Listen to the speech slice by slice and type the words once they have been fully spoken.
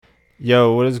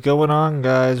Yo, what is going on,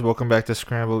 guys? Welcome back to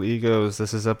Scramble Egos.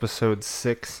 This is episode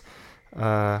 6.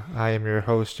 I am your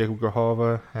host, Jacob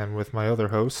Grijalva, and with my other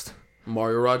host.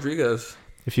 Mario Rodriguez.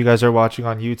 If you guys are watching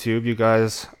on YouTube, you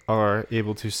guys are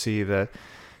able to see that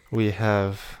we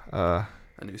have A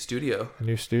new studio. a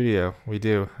new studio. We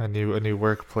do a new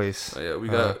workplace. Oh,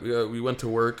 yeah, we went to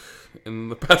work in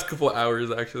the past couple hours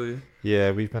actually.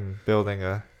 Yeah, we've been building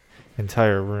a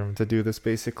entire room to do this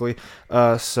basically.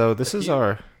 So this is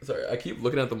our. Sorry, I keep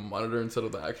looking at the monitor instead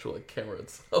of the actual camera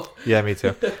itself. Yeah, me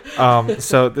too.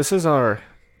 So this is our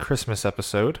Christmas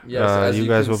episode. Yes, as you you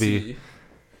guys can will see, be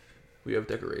we have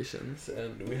decorations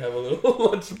and we have a little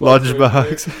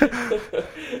lunchbox.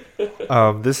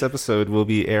 This episode will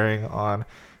be airing on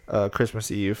Christmas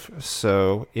Eve.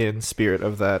 So in spirit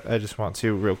of that, I just want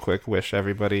to real quick wish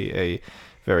everybody a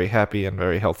very happy and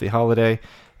very healthy holiday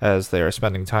as they are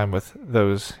spending time with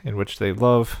those in which they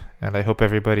love. And I hope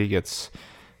everybody gets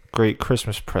great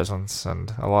Christmas presents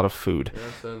and a lot of food.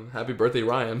 Yes, and happy birthday,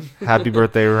 Ryan. Happy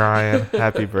birthday, Ryan.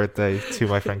 Happy birthday to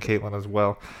my friend Caitlin as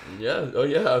well. Yeah. Oh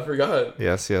yeah, I forgot.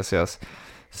 Yes.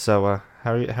 So,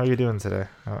 how are you doing today?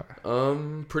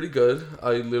 Pretty good.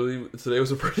 Today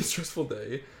was a pretty stressful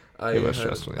day. It was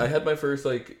stressful. Yeah. I had my first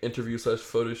interview /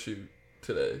 photo shoot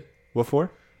today. What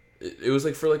for? It was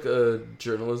for a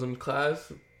journalism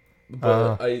class,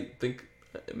 but I think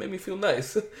it made me feel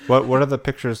nice. What are the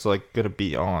pictures gonna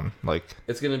be on?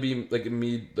 It's gonna be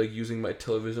me using my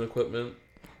television equipment.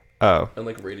 Oh.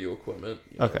 And radio equipment.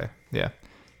 Okay. Yeah.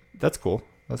 That's cool.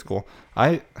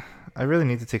 I really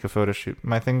need to take a photo shoot.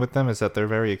 My thing with them is that they're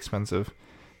very expensive.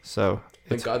 So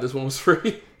thank God this one was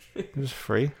free. It was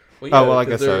free. Well, yeah, I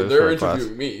guess they're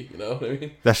interviewing me. You know what I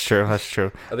mean? That's true. I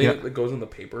think it goes in the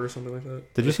paper or something like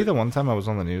that. Did you see the one time I was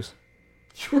on the news?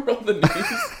 You were on the news.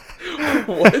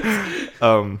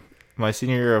 What? My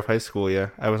senior year of high school, yeah,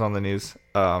 I was on the news.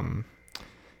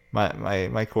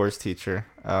 My course teacher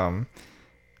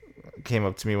came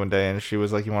up to me one day and she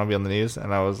was like, "You want to be on the news?"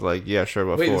 And I was like, "Yeah, sure."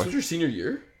 Wait, this was your senior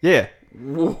year? Yeah.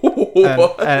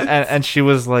 What? And she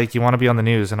was like, "You want to be on the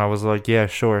news?" And I was like, "Yeah,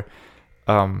 sure."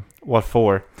 What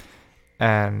for?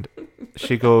 And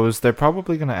she goes, "They're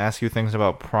probably gonna ask you things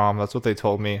about prom." That's what they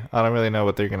told me. I don't really know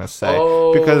what they're gonna say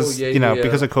because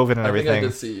because of COVID and everything. I think I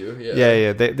did see you.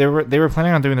 Yeah. They were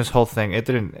planning on doing this whole thing. It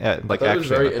didn't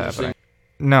actually end up happening.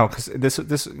 No, because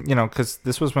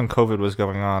this was when COVID was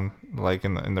going on,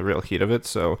 in the real heat of it.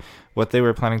 So what they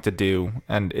were planning to do,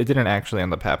 and it didn't actually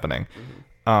end up happening.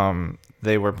 Mm-hmm.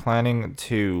 They were planning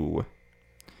to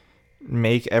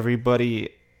make everybody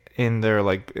in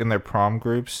their prom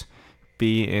groups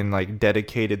be in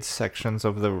dedicated sections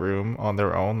of the room on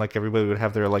their own. Everybody would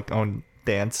have their own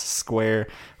dance square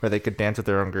where they could dance with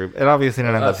their own group. It obviously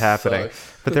didn't end up happening,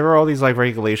 but there were all these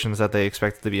regulations that they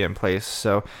expected to be in place.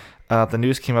 So the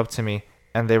news came up to me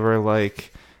and they were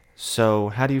like, "So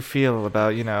how do you feel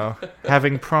about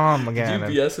having prom again?"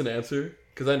 Did you BS an answer?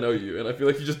 Because I know you and I feel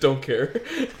like you just don't care.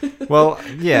 Well,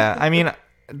 yeah, I mean,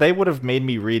 they would have made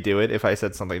me redo it if I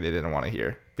said something they didn't want to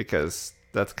hear, because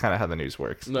that's kind of how the news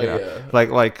works. No, yeah.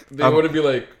 They wouldn't be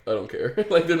like, "I don't care."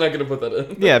 They're not gonna put that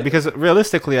in. Yeah, because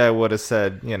realistically, I would have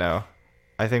said,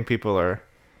 I think people are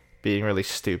being really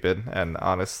stupid, and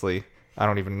honestly,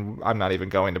 I'm not even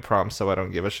going to prom, so I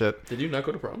don't give a shit. Did you not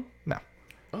go to prom? No.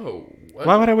 Oh, what?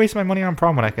 Why would I waste my money on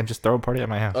prom when I can just throw a party at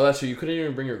my house? Oh, that's true. You couldn't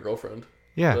even bring your girlfriend.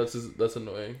 Yeah. That's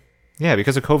annoying. Yeah,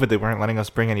 because of COVID, they weren't letting us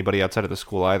bring anybody outside of the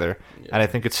school either. Yeah. And I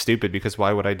think it's stupid, because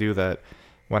why would I do that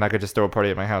when I could just throw a party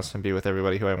at my house and be with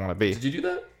everybody who I want to be? Did you do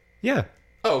that? Yeah.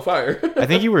 Oh, fire. I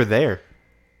think you were there.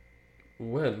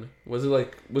 When? Was it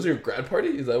was it your grad party?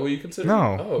 Is that what you consider?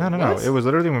 No. Oh, No. It was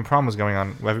literally when prom was going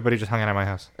on. Everybody just hung out at my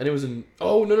house. And it was in...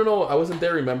 Oh, no. I wasn't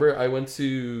there, remember? I went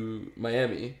to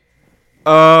Miami.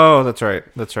 Oh, that's right.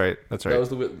 That was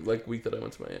the week that I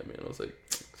went to Miami, and I was like,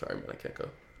 "Sorry, man, I can't go."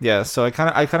 Yeah, so I kind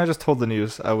of just told the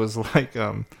news. I was like,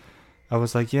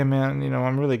 "Yeah, man,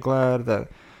 I'm really glad that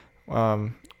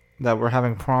that we're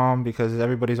having prom, because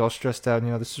everybody's all stressed out.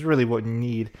 This is really what you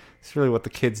need. It's really what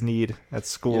the kids need at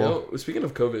school." Speaking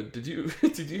of COVID, did you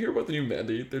hear about the new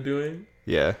mandate they're doing?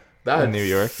 Yeah. That in New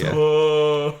York, sucks.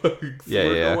 Yeah.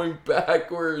 We're going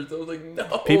backwards. I was like,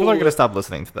 no. People are gonna stop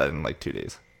listening to that in 2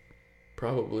 days.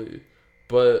 Probably,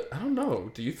 but I don't know.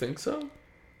 Do you think so?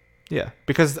 Yeah,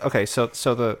 because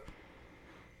so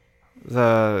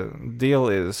the deal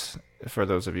is, for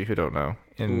those of you who don't know,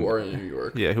 who are in New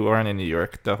York. Yeah, who aren't in New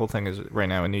York. The whole thing is right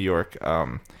now in New York.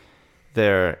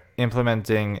 They're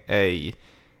implementing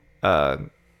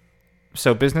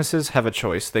so businesses have a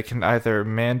choice. They can either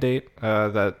mandate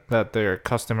that their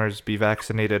customers be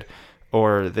vaccinated,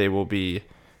 or they will be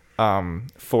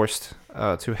forced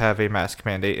to have a mask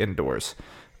mandate indoors.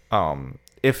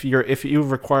 If you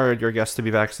required your guests to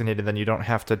be vaccinated, then you don't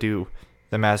have to do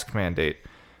the mask mandate.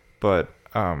 But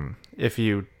if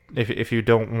you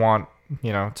don't want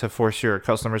to force your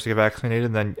customers to get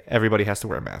vaccinated, then everybody has to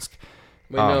wear a mask.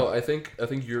 Wait, no, I think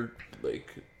you're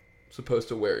like supposed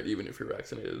to wear it even if you're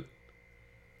vaccinated.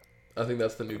 I think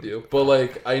that's the new deal. But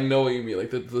like, I know what you mean.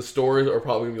 Like the stores are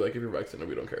probably gonna be like, if you're vaccinated,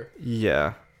 we don't care.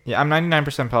 Yeah, I'm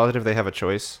 99% positive they have a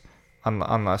choice,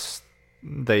 unless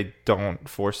they don't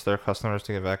force their customers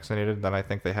to get vaccinated. Then I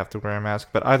think they have to wear a mask.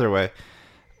 But either way,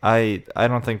 I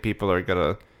don't think people are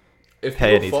gonna. If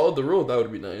people followed the rule, that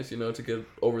would be nice, to get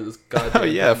over this goddamn. Oh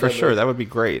yeah, for sure, that would be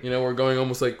great. We're going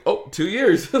almost like 2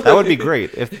 years. That would be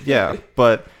great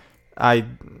but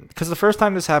because the first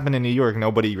time this happened in New York,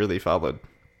 nobody really followed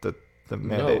the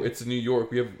mandate. No, it's New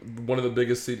York. We have one of the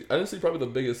biggest city. Honestly, probably the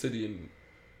biggest city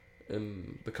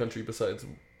in the country besides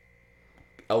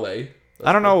L.A.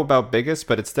 I don't know about biggest,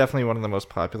 but it's definitely one of the most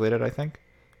populated, I think.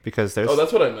 Because there's... Oh,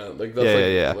 that's what I meant. Like, that's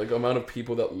yeah. Like, amount of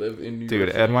people that live in New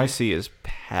York. Dude, NYC is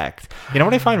packed. You know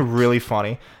what I find really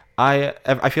funny? I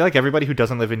feel like everybody who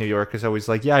doesn't live in New York is always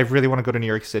like, yeah, I really want to go to New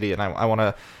York City, and I want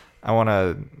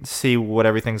to see what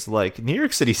everything's like. New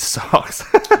York City sucks.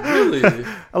 Really?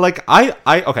 Like,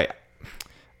 okay.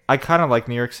 I kind of like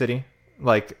New York City.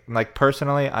 Like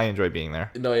personally, I enjoy being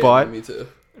there. No, yeah, but me too.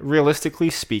 Realistically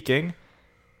speaking,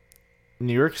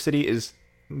 New York City is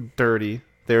dirty.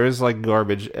 There is like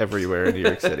garbage everywhere in New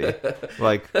York City.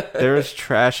 Like there is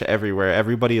trash everywhere.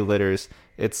 Everybody litters.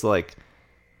 It's like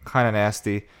kind of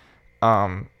nasty.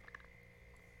 The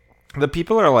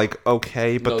people are like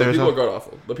okay, but the people are god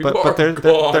awful. The people are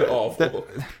god awful.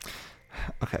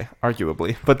 Okay,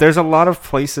 arguably, but there's a lot of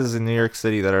places in New York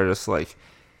City that are just like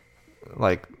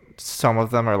some of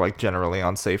them are like generally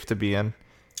unsafe to be in.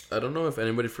 I don't know if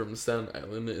anybody from Staten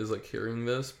Island is like hearing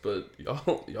this, but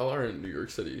y'all are in New York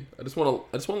City. I just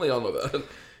want to let y'all know that.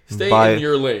 Stay in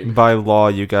your lane. By law,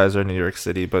 you guys are New York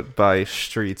City, but by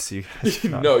streets, you guys.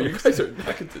 No, you guys are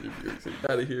not considered New York City.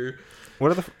 Out of here.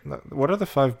 What are the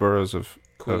 5 boroughs of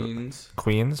Queens?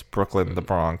 Queens, Brooklyn, the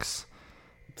Bronx,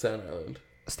 Staten Island.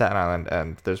 Staten Island,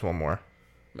 and there's one more.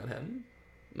 Manhattan?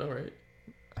 No, right?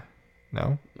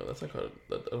 No, that's not called.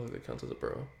 I don't think that counts as a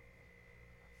borough.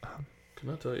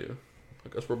 Cannot tell you. I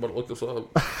guess we're about to look this up.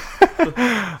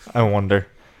 I wonder.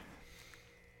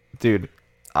 Dude,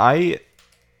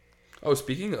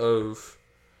 speaking of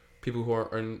people who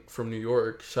aren't from New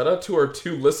York, shout out to our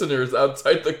 2 listeners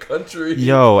outside the country.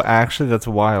 Yo, actually, that's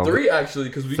wild. 3, actually,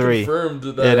 because we confirmed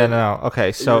that. Yeah, no.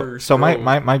 Okay, so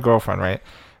my girlfriend,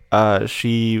 right?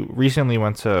 She recently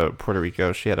went to Puerto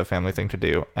Rico. She had a family thing to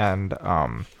do, and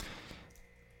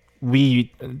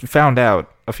we found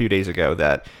out a few days ago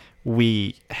that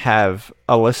we have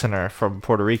a listener from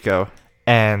Puerto Rico,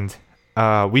 and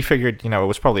we figured, it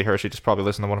was probably her. She just probably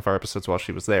listened to one of our episodes while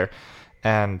she was there,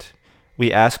 and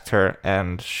we asked her,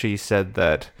 and she said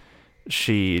that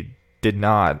she did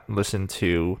not listen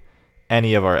to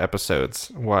any of our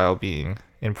episodes while being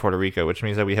in Puerto Rico, which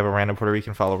means that we have a random Puerto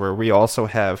Rican follower. We also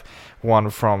have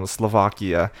one from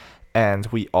Slovakia, and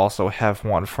we also have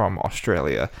one from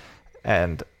Australia,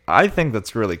 and I think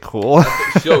that's really cool.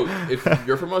 Yo, if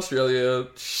you're from Australia,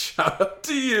 shout out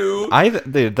to you.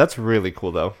 Dude, that's really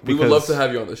cool though. We would love to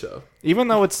have you on the show. Even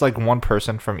though it's like one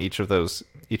person from each of those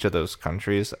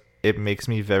countries, it makes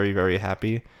me very, very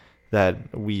happy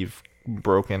that we've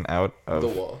broken out of the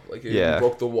wall. Like you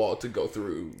broke the wall to go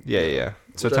through. Yeah.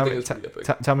 So tell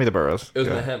me the boroughs. It was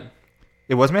Manhattan.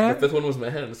 It was Manhattan? The 5th one was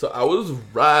Manhattan. So I was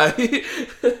right.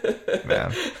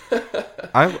 Man.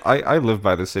 I live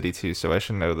by the city too, so I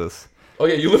should know this. Oh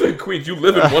yeah, you live in Queens. You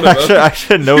live in one of them. I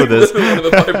should know this. You live in one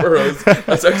of the 5 boroughs.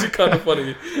 That's actually kind of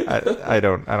funny. I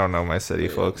don't know my city,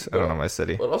 folks. I don't know my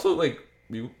city. But also, like,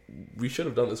 we should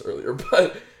have done this earlier,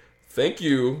 but thank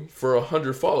you for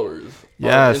 100 followers.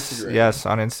 Yes,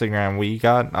 on Instagram. We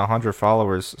got 100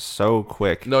 followers so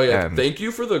quick. No, yeah. Thank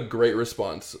you for the great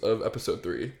response of episode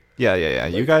 3. Yeah.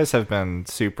 Like, you guys have been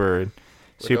super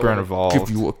involved. Give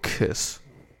you a kiss.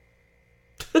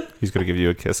 He's gonna give you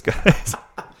a kiss, guys.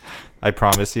 I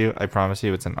promise you,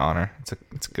 it's an honor. It's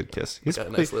a good kiss. He's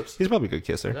got nice lips. He's probably a good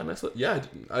kisser. Got nice lips. Yeah,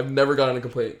 I've never gotten a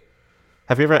complaint.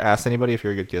 Have you ever asked anybody if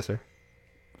you're a good kisser?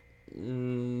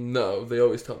 No, they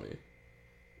always tell me,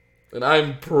 and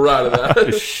I'm proud of that.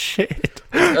 Oh, shit.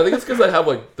 I think it's because I have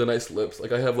like the nice lips.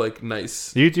 Like I have like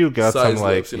nice. You do got some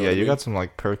like lips, you got some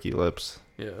like perky lips.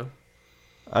 Yeah.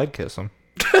 I'd kiss them.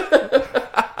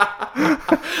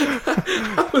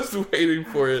 I was waiting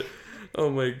for it. Oh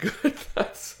my god,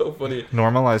 that's so funny.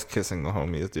 Normalize kissing the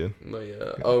homies, dude. No,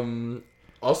 yeah.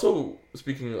 Also,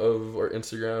 speaking of our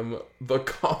Instagram, the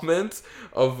comments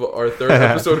of our third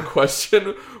episode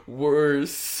question were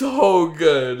so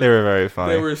good. They were very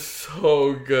funny. They were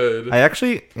so good. I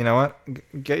actually, you know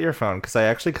what? Get your phone, because I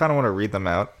actually kind of want to read them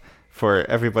out for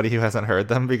everybody who hasn't heard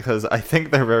them, because I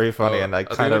think they're very funny, and I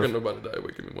think kind of... they're about to die.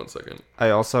 Wait, give me 1 second.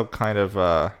 I also kind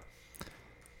of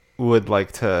would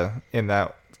like to, in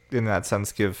that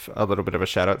sense, give a little bit of a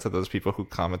shout out to those people who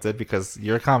commented, because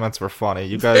your comments were funny.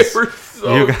 You guys, They were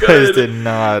so you guys good. did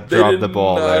not drop the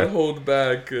ball They did there. not hold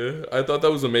back. I thought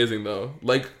that was amazing, though.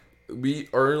 Like, we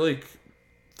are, like,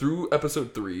 through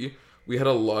episode 3, we had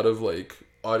a lot of, like,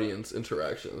 audience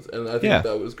interactions, and I think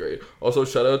that was great. Also,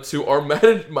 shout out to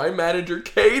my manager,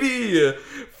 Katie,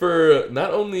 for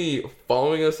not only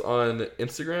following us on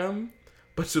Instagram,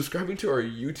 but subscribing to our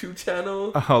YouTube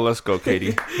channel. Oh, let's go,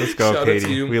 Katie. Let's go, Shout out Katie.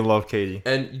 to you. We love Katie.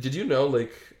 And did you know,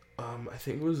 like, I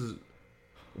think it was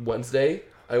Wednesday,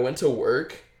 I went to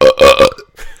work.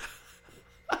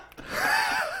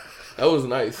 That was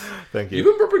nice. Thank you.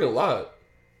 You've been burping a lot.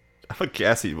 I'm a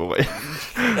gassy boy.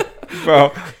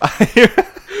 Bro.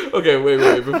 Okay,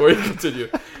 wait, before you continue.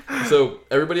 So,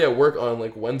 everybody at work on,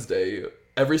 like, Wednesday,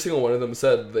 every single one of them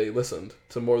said they listened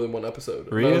to more than one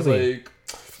episode. Really? And I was like,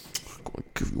 I'm going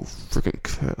to give you a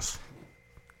freaking kiss.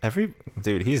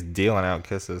 Dude, he's dealing out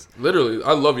kisses. literally,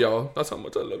 I love y'all. That's how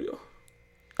much I love y'all.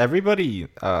 Everybody,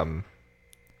 so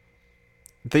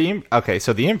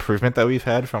the improvement that we've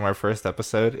had from our first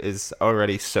episode is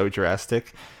already so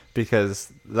drastic,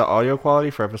 because the audio quality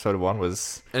for episode 1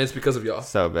 was... And it's because of y'all.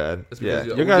 So bad. It's because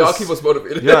Yeah, of y'all. Y'all keep us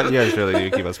motivated. you guys really do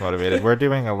keep us motivated. We're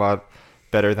doing a lot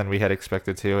better than we had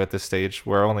expected to at this stage.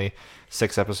 We're only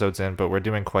 6 episodes in, but we're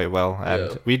doing quite well,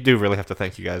 and we do really have to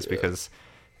thank you guys, because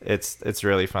it's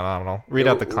really phenomenal. Read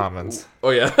out the comments.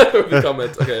 Oh yeah, the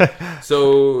comments. Okay,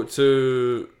 so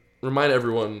to remind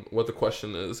everyone what the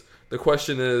question is. The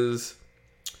question is,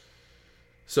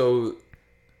 so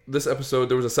this episode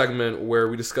there was a segment where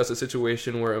we discussed a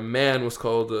situation where a man was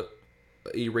called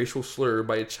a racial slur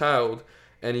by a child,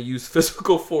 and he used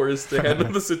physical force to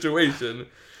handle the situation.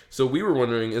 So we were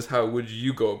wondering is how would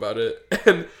you go about it?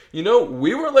 And you know,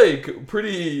 we were like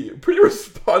pretty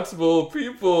responsible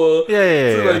people.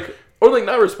 Yeah. Like, or like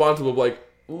not responsible, but like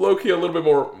low-key a little bit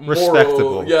more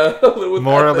respectable. Moral, yeah. With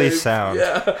morally ethics, sound.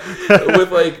 Yeah.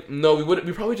 With like, no, we wouldn't.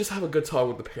 We probably just have a good talk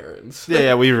with the parents.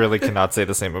 Yeah, we really cannot say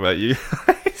the same about you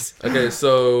guys. Okay,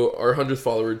 so our 100th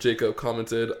follower, Jacob,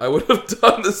 commented, I would have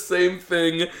done the same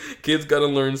thing. Kids gotta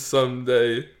learn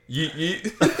someday. Yeet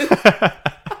yeet.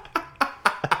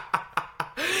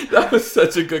 That was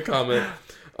such a good comment.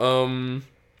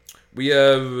 We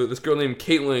have this girl named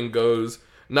Caitlin goes,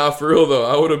 nah, for real though,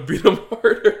 I would have beat him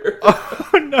harder. Oh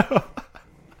no.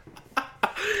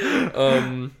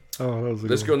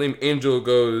 This girl named Angel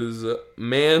goes,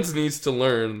 mans needs to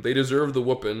learn. They deserve the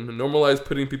whooping. Normalize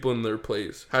putting people in their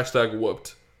place. Hashtag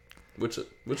whooped. Which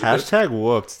Hashtag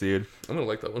whooped, dude. I'm gonna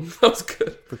like that one. That was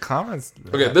good. The comments.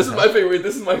 Okay, this is my favorite.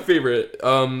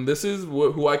 This is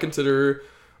who I consider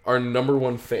our number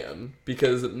one fan,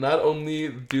 because not only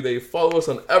do they follow us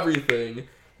on everything,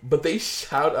 but they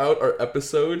shout out our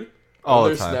episode all on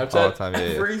the their time. Snapchat All the time. Yeah,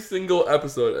 every single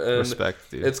episode. And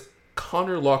respect, dude. it's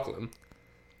Connor Lachlan,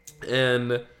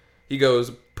 and he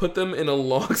goes, put them in a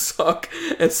long sock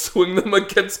and swing them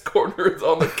against corners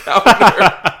on the counter.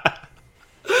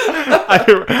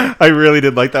 I really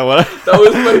did like that one. That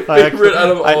was my favorite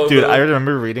out of all of dude, them. I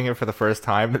remember reading it for the first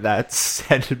time. That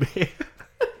sent me.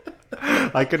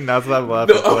 I could not stop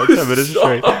laughing for like 10 minutes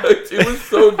straight. It was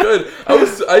so good.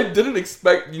 I didn't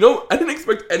expect, I didn't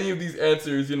expect any of these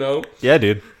answers, Yeah,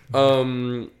 dude.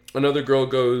 Another girl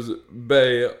goes,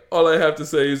 Bae, all I have to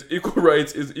say is equal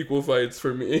rights is equal fights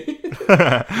for me.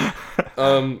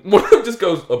 One of them just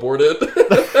goes, abort it. That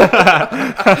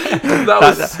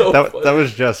was so funny. That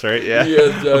was just, right? Yeah.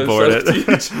 Yeah, just. Abort it.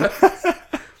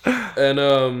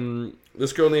 And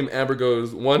this girl named Amber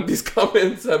goes, 1, these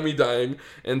comments have me dying,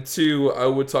 and 2, I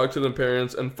would talk to the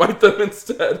parents and fight them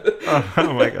instead.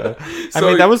 Oh my god. So, I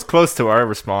mean, that was close to our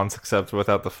response, except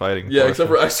without the fighting. Yeah, portion. except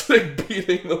for actually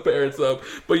beating the parents up.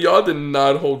 But y'all did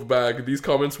not hold back. These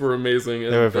comments were amazing.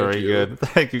 And they were very good.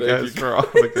 Thank you guys for all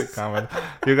the good comments.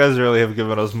 You guys really have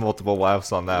given us multiple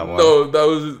laughs on that one. No, that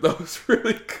was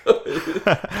really good.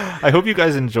 I hope you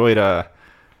guys enjoyed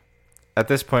at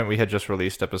this point we had just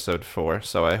released episode 4,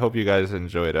 so I hope you guys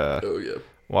enjoyed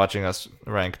watching us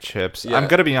rank chips. Yeah. I'm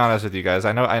gonna be honest with you guys.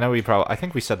 I know I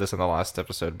think we said this in the last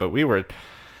episode, but we were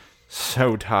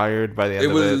so tired by the end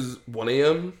of it. It was 1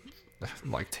 a.m.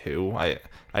 Like 2. I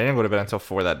didn't go to bed until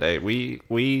 4 that day.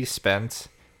 We spent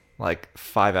like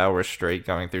 5 hours straight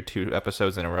going through 2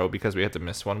 episodes in a row because we had to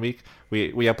miss 1 week.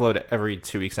 We upload every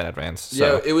 2 weeks in advance.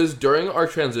 So. Yeah, it was during our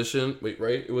transition. Wait,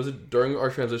 right? It was during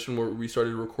our transition where we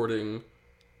started recording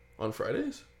on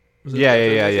Fridays.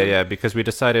 Yeah. Because we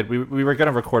decided we were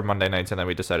gonna record Monday nights and then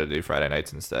we decided to do Friday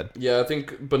nights instead. Yeah, I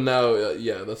think. But now,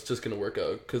 that's just gonna work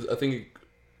out because I think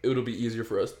it'll be easier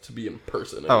for us to be in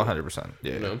person. Oh, 100%.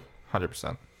 Yeah, you know,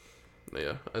 100%.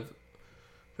 Yeah,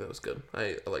 that was good.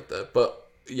 I like that. But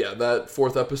yeah, that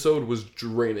 4th episode was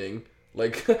draining.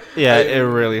 Like, yeah, it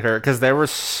really hurt because there were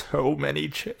so many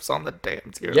chips on the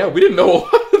damn tier. Yeah, we didn't know.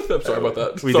 I'm sorry about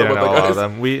that. We didn't know a lot of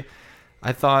them.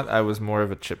 I thought I was more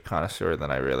of a chip connoisseur than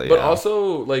I really am. But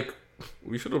also, like,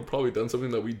 we should have probably done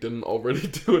something that we didn't already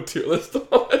do a tier list on.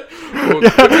 Which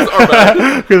is our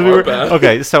bad. Bad.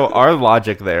 Okay, so our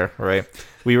logic there, right?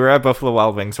 We were at Buffalo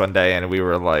Wild Wings one day, and we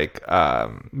were like,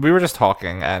 we were just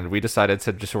talking, and we decided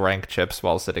to just rank chips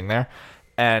while sitting there.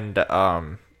 And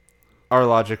our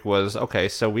logic was, okay,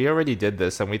 so we already did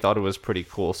this, and we thought it was pretty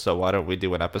cool, so why don't we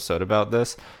do an episode about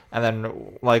this? And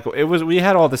then, like, we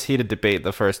had all this heated debate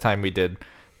the first time we did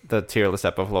the tier list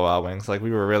at Buffalo Wild Wings. Like,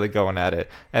 we were really going at it.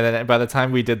 And then by the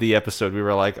time we did the episode, we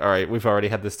were like, all right, we've already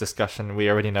had this discussion. We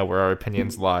already know where our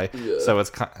opinions lie. Yeah. So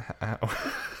it's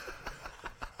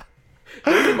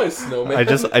Look at my snowman. I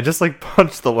just like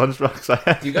punched the lunchbox I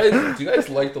had. Do you guys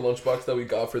like the lunchbox that we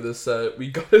got for this set? We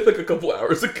got it like a couple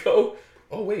hours ago.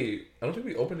 Oh wait, I don't think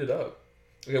we opened it up.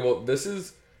 Okay, well this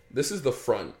is the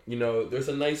front. You know, there's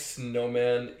a nice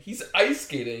snowman. He's ice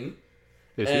skating.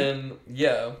 Is and he?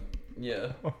 yeah.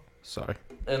 Oh, sorry.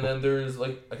 And then there's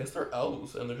like, I guess they're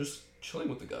elves and they're just chilling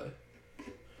with the guy.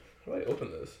 How do I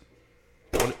open this?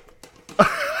 Oh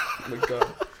my god.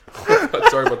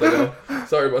 Sorry about that, y'all.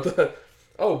 Sorry about that.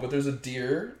 Oh, but there's a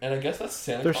deer, and I guess that's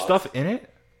Santa There's Claus. stuff in it?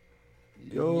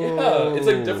 Yo. Yeah, it's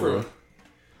like different.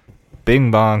 Bing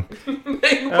bong.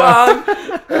 Bing bong!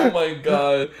 Oh my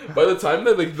god. By the time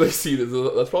that they see this,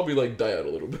 that's probably like die out a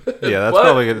little bit. Yeah, that's but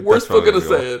probably good. We're still gonna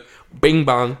say it. Bing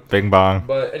bong. Bing bong.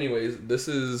 But anyways, this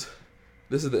is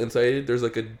the inside. There's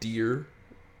like a deer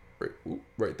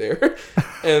right there.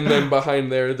 And then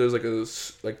behind there's like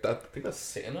that. I think that's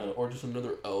Santa or just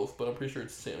another elf, but I'm pretty sure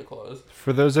it's Santa Claus.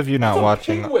 For those of you not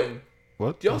watching, penguin.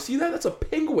 What? Do y'all see that? That's a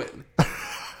penguin.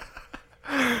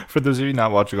 For those of you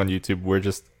not watching on YouTube, we're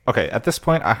just okay. At this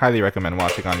point, I highly recommend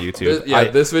watching on YouTube.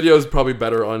 This video is probably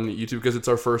better on YouTube because it's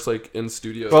our first like in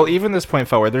studio. Well, even this point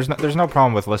forward, there's no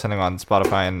problem with listening on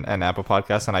Spotify and Apple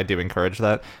Podcasts, and I do encourage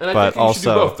that. And but think you should do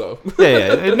both, though.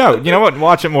 yeah. No, you know what?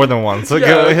 Watch it more than once. So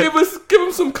give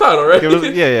him some cut, all right? Give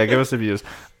us some views.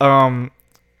 So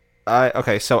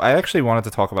I actually wanted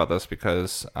to talk about this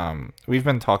because we've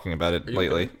been talking about it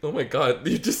lately. Oh my god,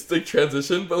 you just like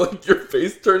transitioned, but like your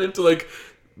face turned into like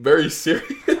very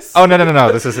serious. Oh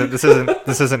no! This isn't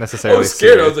necessarily. I was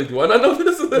scared. Serious. I was like, do I not know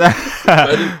this?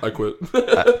 I quit.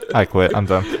 I quit. I'm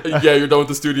done. Yeah, you're done with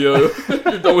the studio.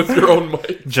 You're done with your own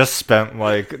mic. Just spent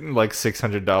like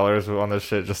 $600 on this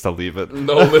shit just to leave it.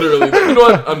 No, literally. You know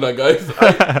what? I'm done, guys.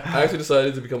 I actually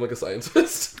decided to become like a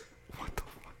scientist.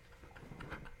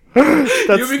 You're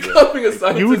becoming a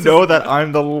scientist. You know that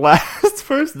I'm the last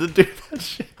person to do that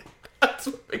shit. That's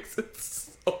what makes it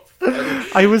so funny.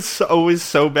 I was always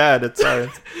so bad at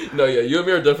science. No, yeah, you and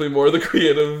me are definitely more the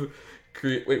creative.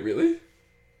 Wait, really?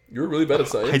 You were really bad at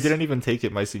science? I didn't even take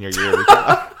it my senior year.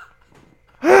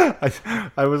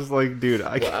 I was like, dude,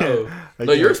 I can't.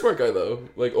 No, you're a smart guy though,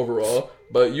 like overall.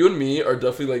 But you and me are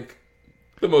definitely like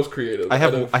the most creative. I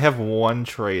have one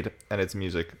trade, and it's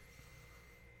music.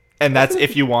 And that's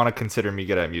if you want to consider me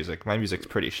good at music. My music's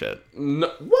pretty shit.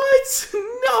 No, what?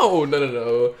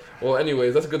 No. Well,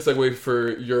 anyways, that's a good segue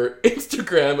for your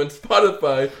Instagram and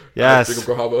Spotify. Yes.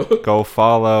 Go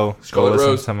follow. Go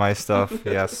listen to my stuff.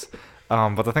 Yes.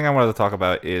 But the thing I wanted to talk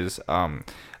about is I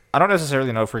don't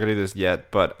necessarily know if we're going to do this yet,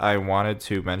 but I wanted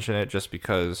to mention it just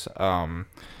because... we're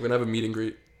going to have a meet and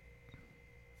greet.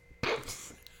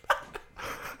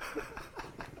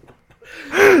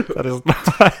 That is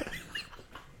not...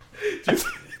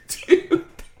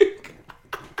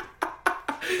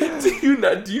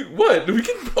 What? We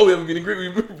can probably have a meet and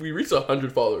greet. We reached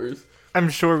 100 followers. I'm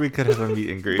sure we could have a meet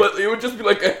and greet. But it would just be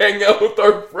like a hangout with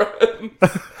our friends.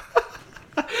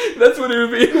 That's what it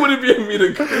would be. It wouldn't be a meet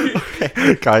and greet.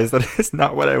 Okay, guys, that is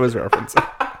not what I was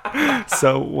referencing.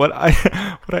 So what I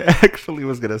actually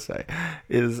was going to say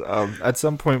is at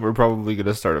some point we're probably going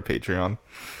to start a Patreon.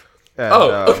 And,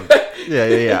 okay.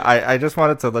 Yeah. I just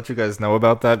wanted to let you guys know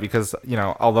about that because, you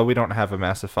know, although we don't have a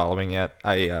massive following yet,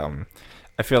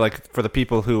 I feel like for the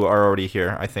people who are already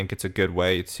here, I think it's a good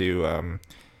way to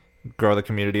grow the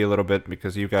community a little bit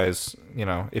because you guys, you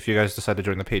know, if you guys decide to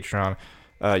join the Patreon,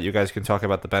 you guys can talk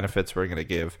about the benefits we're gonna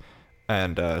give,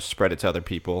 and spread it to other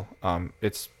people.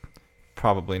 It's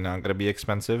probably not gonna be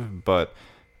expensive, but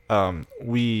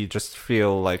we just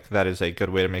feel like that is a good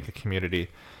way to make a community.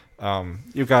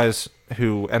 You guys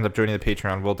who end up joining the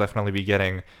Patreon will definitely be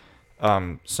getting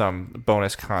some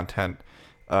bonus content,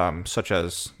 such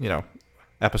as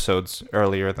episodes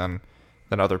earlier than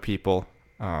other people.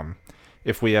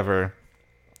 If we ever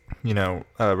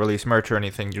release merch or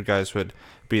anything, you guys would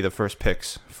be the first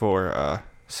picks for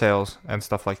sales and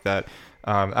stuff like that.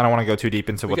 I don't want to go too deep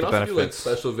into what the benefits. We can also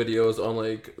do special videos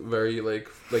on very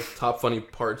top funny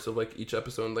parts of each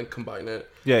episode and combine it.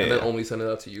 And then only send it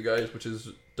out to you guys, which is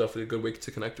definitely a good way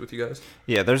to connect with you guys.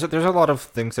 Yeah, there's a lot of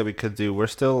things that we could do. We're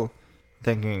still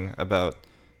thinking about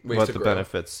what the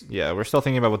benefits. Yeah, we're still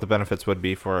thinking about what the benefits would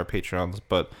be for our Patreons,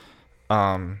 but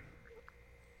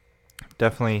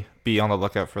definitely be on the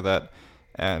lookout for that.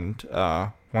 And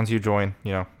once you join,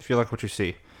 if you like what you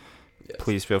see,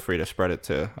 please feel free to spread it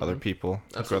to other people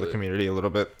and grow the community a little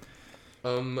bit.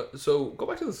 So go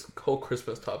back to this whole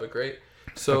Christmas topic, right?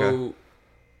 So,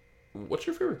 What's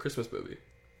your favorite Christmas movie?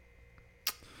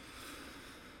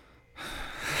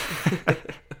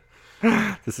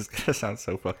 This is gonna sound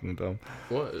so fucking dumb.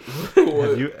 What?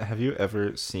 Have you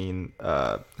ever seen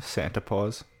Santa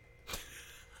Paws?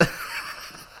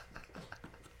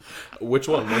 Which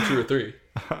one? 1, 2, or 3?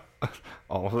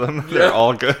 All of them. They're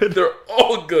all good. They're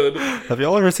all good. Have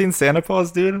y'all ever seen Santa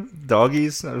Paws, dude?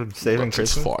 Doggies saving That's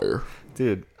Christmas. Fire,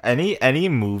 dude. Any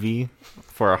movie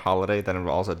for a holiday that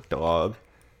involves a dog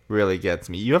really gets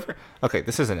me. You ever? Okay,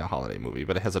 this isn't a holiday movie,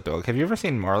 but it has a dog. Have you ever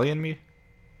seen Marley and Me?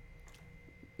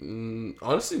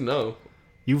 Honestly, no.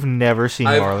 You've never seen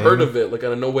I've Marley? I've heard of it.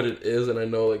 I know what it is, and I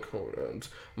know hormones,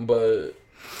 but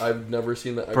I've never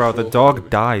seen the actual. Bro, the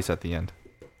dog dies at the end.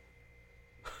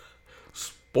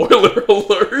 Spoiler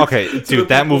alert. Okay, dude,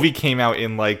 that movie came out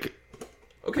in Okay,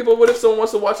 but what if someone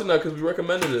wants to watch it now because we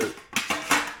recommended it?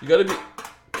 You gotta be.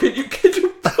 Can you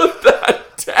put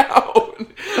that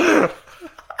down?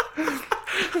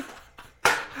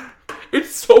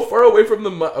 It's so far away from the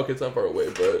mic. Okay, it's not far away,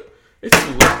 but it's.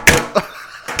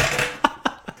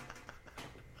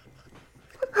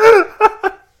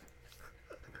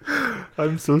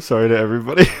 I'm so sorry to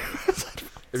everybody.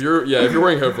 If you're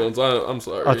wearing headphones, I'm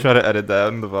sorry. I'll try to edit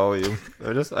down the volume.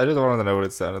 I just wanted to know what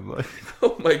it sounded like.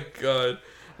 Oh my god.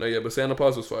 No, yeah, but Santa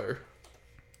Paws was fire.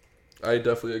 I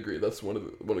definitely agree. That's one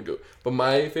to go. But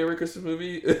my favorite Christmas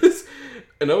movie is,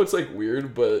 I know it's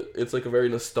weird, but it's a very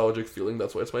nostalgic feeling.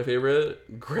 That's why it's my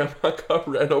favorite. Grandma got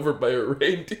ran over by a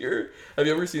reindeer. Have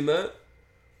you ever seen that?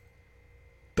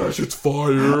 That shit's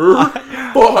fire.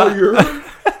 Fire.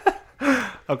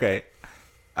 Okay.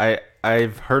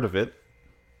 I've heard of it.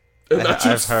 And that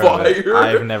shit's fire.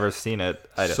 I've never seen it.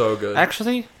 So good.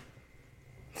 Actually,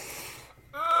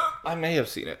 I may have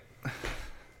seen it.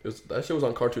 That shit was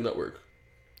on Cartoon Network.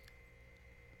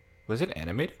 Was it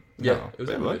animated? Yeah, no, it was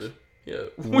animated. Yeah.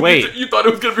 Wait. You thought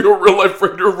it was going to be a real life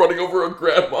reindeer running over a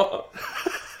grandma.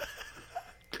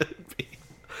 Could be.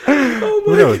 Oh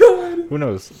my god. Who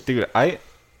knows? Dude, I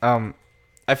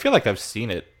feel like I've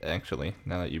seen it, actually,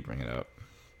 now that you bring it up.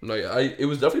 No, yeah. It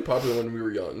was definitely popular when we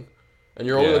were young. And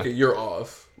you're only a year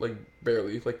off.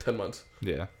 Barely. 10 months.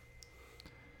 Yeah.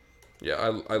 Yeah,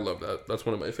 I love that. That's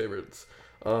one of my favorites.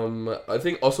 I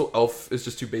think also Elf is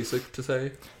just too basic to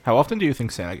say. How often do you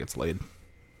think Santa gets laid?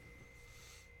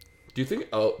 Do you think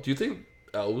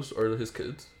elves are his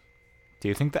kids? Do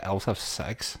you think the elves have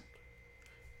sex?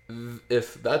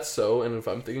 If that's so, and if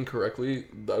I'm thinking correctly,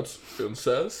 that's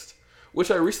incest, which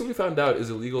I recently found out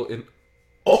is illegal in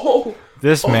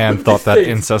This man thought that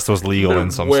incest was legal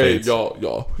in some states. Y'all,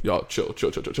 chill.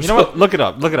 You know what? Look it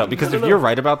up, because if you're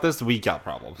right about this, we got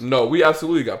problems. No, we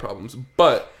absolutely got problems.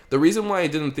 But the reason why I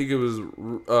didn't think it was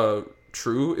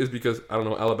true is because, I don't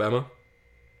know, Alabama.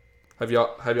 Have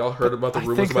y'all heard about the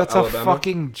rumors about Alabama? I think that's a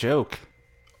fucking joke.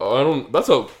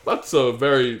 That's a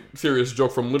very serious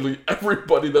joke from literally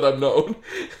everybody that I've known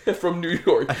from New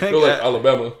York. They're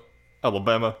Alabama.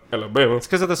 It's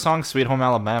because of the song "Sweet Home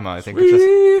Alabama." I think.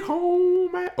 Sweet Home.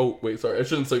 Oh wait, sorry. I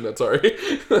shouldn't sing that. Sorry.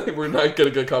 We're not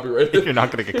gonna get copyrighted. You're not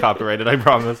gonna get copyrighted. I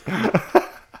promise.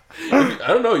 I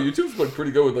don't know. YouTube's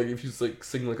pretty good with if you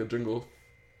sing a jingle.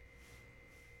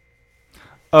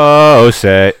 Oh,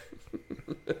 say.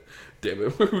 Damn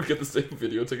it! We get the same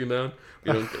video taken down.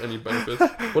 We don't get any benefits.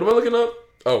 What am I looking up?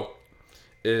 Oh,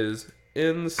 is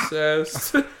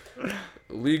incest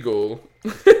legal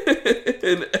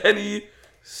in any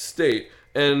state?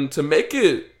 And to make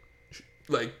it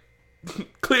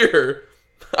clear,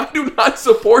 I do not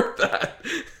support that.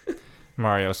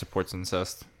 Mario supports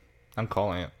incest. I'm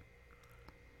calling it.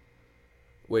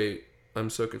 Wait, I'm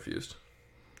so confused.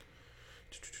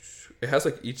 It has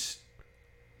like each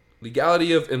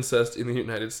legality of incest in the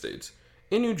United States.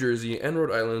 In New Jersey and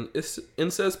Rhode Island,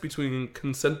 incest between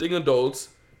consenting adults.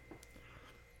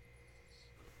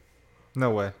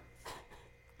 No way.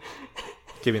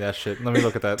 Give me that shit. Let me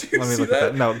look at that. Do you Let me see look at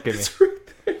that? that. No, give me. It's right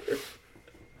there.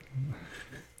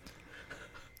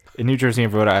 In New Jersey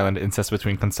and Rhode Island, incest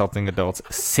between consenting adults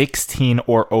 16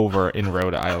 or over in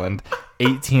Rhode Island,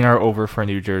 18 or over for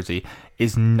New Jersey,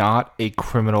 is not a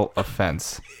criminal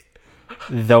offense,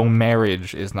 though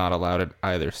marriage is not allowed in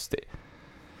either state.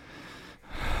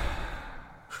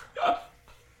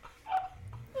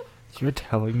 You're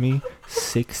telling me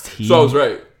 16? So I was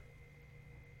right.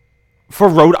 For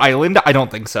Rhode Island? I don't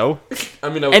think so. I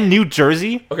mean, And New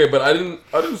Jersey? okay, but I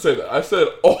didn't say that. I said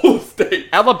all the states.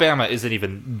 Alabama isn't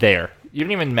even there. You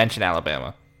didn't even mention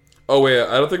Alabama. Oh wait,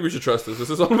 I don't think we should trust this. This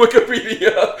is on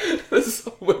Wikipedia. This is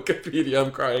on Wikipedia.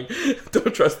 I'm crying.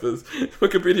 Don't trust this.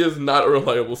 Wikipedia is not a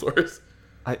reliable source.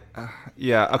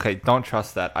 Yeah, okay, don't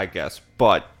trust that, I guess.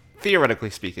 But theoretically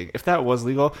speaking, if that was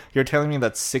legal, you're telling me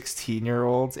that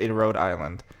 16-year-olds in Rhode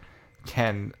Island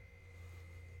can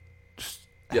just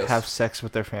Yes. have sex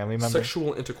with their family members?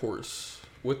 Sexual intercourse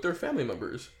with their family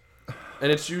members,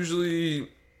 and it's usually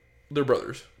their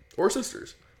brothers or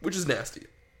sisters, which is nasty.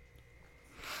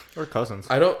 Or cousins.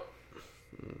 I don't.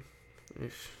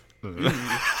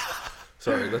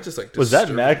 Sorry, that's just like. Was that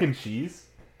disturbing. mac and cheese?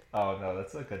 Oh no,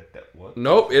 that's like a what?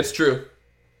 Nope, it's true.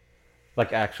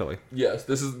 Like actually. Yes,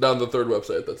 this is down the third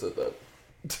website that said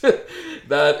that.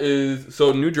 That is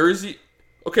so New Jersey.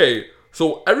 Okay,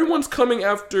 so everyone's coming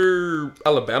after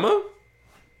Alabama,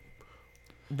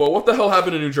 but what the hell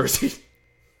happened in New Jersey?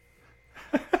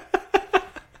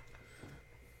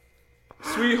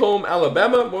 Sweet home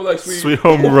Alabama, more like Sweet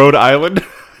home Rhode Island.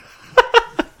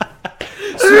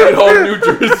 Sweet home New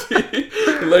Jersey.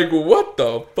 Like what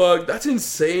the fuck? That's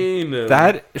insane.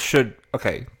 That should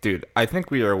okay, dude. I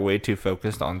think we are way too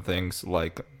focused on things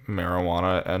like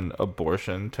marijuana and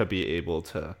abortion to be able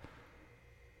to.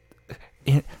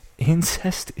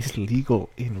 Incest is legal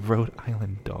in Rhode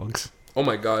Island, dogs. Oh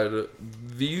my god,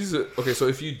 these. Okay, so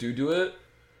if you do it,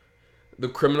 the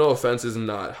criminal offense is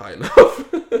not high enough.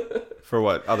 For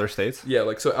what? Other states? Yeah,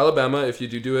 like so Alabama, if you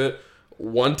do it,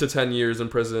 1 to 10 years in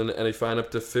prison and a fine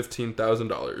up to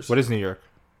 $15,000. What is New York?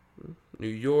 New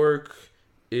York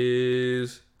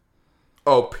is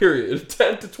period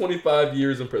 10 to 25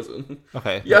 years in prison.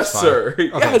 Okay. Yes, that's fine. sir. Okay.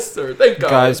 Yes, sir. Thank God.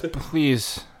 Guys,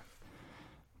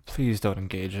 please don't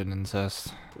engage in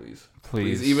incest.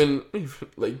 Please. Even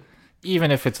like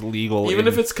Even if it's legal. even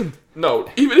if it's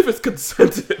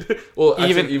consented. Well,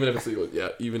 actually, even if it's legal. Yeah,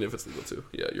 even if it's legal too.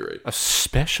 Yeah, you're right.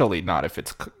 Especially not if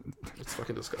it's. It's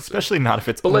fucking disgusting. Especially not if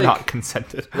it's like- not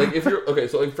consented. Like if you're okay,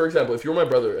 so like for example, if you're my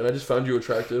brother and I just found you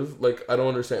attractive, like I don't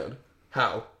understand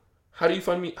how. How do you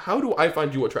find me? How do I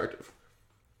find you attractive?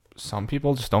 Some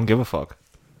people just don't give a fuck.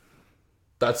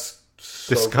 That's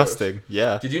so Disgusting. gross.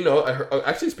 Yeah. Did you know?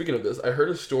 Actually, speaking of this, I heard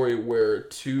a story where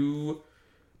two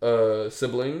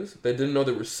siblings, they didn't know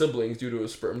they were siblings due to a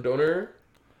sperm donor.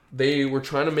 They were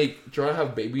trying to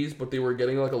have babies, but they were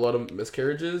getting like a lot of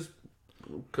miscarriages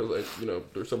because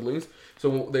like they're siblings.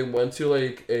 So they went to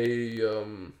like a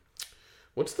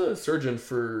what's the surgeon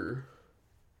for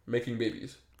making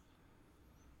babies?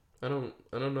 I don't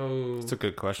know. It's a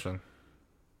good question.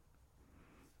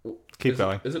 Keep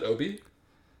going. Is it OB?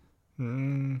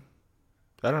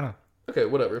 I don't know. Okay,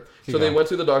 whatever. Keep So they going. went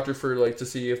to the doctor for like to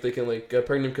see if they can like get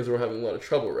pregnant because they were having a lot of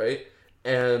trouble, right?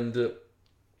 And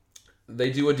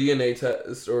they do a DNA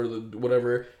test or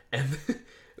whatever, and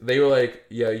they were like,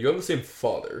 "Yeah, you have the same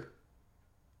father."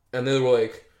 And they were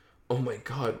like, "Oh my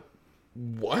god,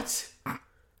 what?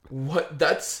 What?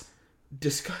 That's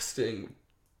disgusting."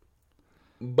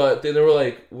 But then they were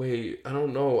like, "Wait, I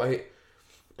don't know. I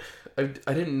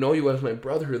didn't know you as my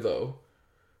brother though.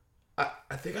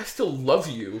 I think I still love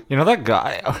you." You know that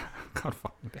guy? Oh, God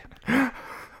fucking damn it.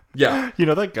 Yeah. You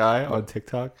know that guy on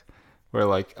TikTok where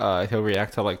like he'll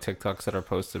react to like TikToks that are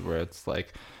posted where it's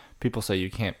like people say you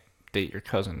can't date your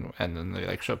cousin and then they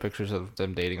like show pictures of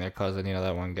them dating their cousin. You know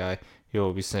that one guy? He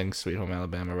will be singing Sweet Home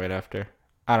Alabama right after.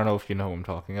 I don't know if you know who I'm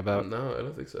talking about. No, I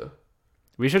don't think so.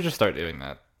 We should just start doing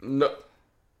that. No.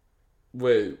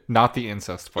 Wait. Not the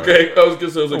incest part. Okay, I was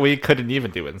gonna say, I was like, We couldn't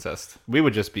even do incest. We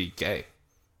would just be gay.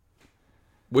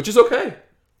 which is okay.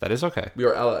 That is okay. We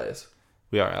are allies.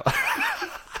 We are allies.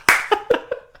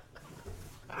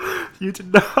 You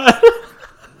did not.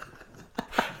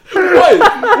 What?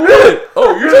 What?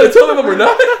 Oh, you're trying to tell them we're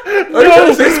not? Are you trying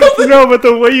to say something? No, but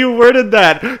the way you worded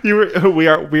that, we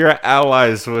are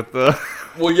allies with the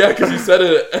Well, yeah, because you said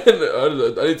it,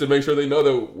 and I need to make sure they know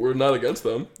that we're not against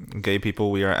them. Gay people,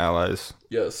 we are allies.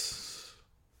 Yes.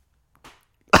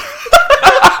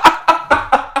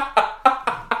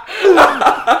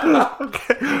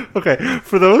 Okay.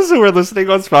 For those who are listening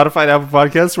on Spotify and Apple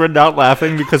Podcasts, we're not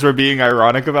laughing because we're being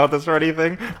ironic about this or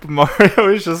anything. But Mario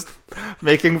is just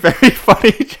making very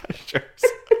funny gestures.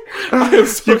 I am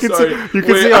so sorry. You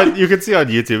can see on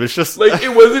YouTube. It's just like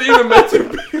it wasn't even meant to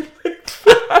be like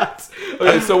that.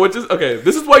 Okay, so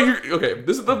this is why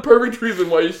this is the perfect reason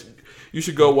why you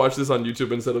should go watch this on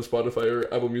YouTube instead of Spotify or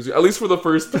Apple Music. At least for the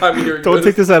first time hearing. Don't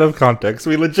take this out of context.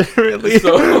 We legitimately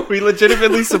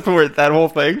support that whole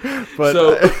thing. But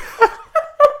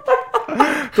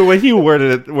the way he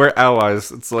worded it, we're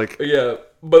allies. It's like yeah.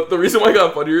 But the reason why I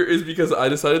got funnier is because I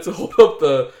decided to hold up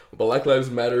the Black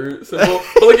Lives Matter symbol.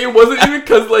 But like it wasn't even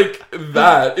because like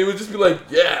that. It would just be like,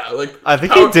 yeah, like I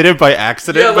think he did it by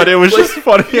accident, yeah, but it was just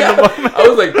funny in the moment. I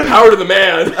was like, power to the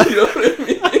man. You know what I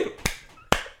mean?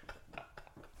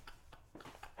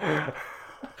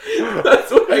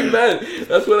 That's what I meant.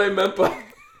 That's what I meant by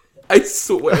I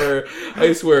swear.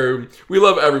 We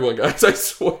love everyone, guys. I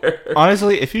swear.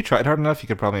 Honestly, if you tried hard enough, you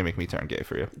could probably make me turn gay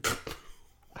for you.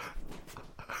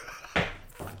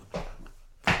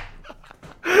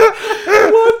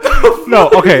 No,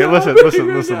 okay, listen.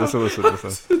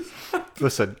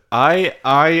 Listen, I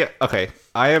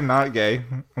am not gay.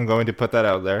 I'm going to put that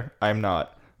out there. I'm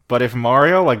not. But if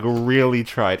Mario, like, really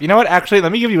tried... You know what? Actually,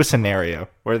 let me give you a scenario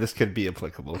where this could be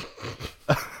applicable.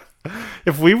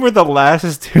 If we were the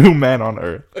last two men on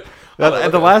Earth,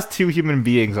 the last two human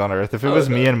beings on Earth, if it was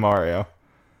me and Mario...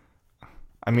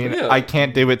 I mean, yeah. I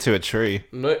can't do it to a tree.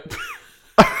 No.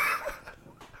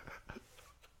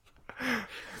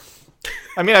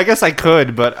 I mean, I guess I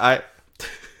could, but I...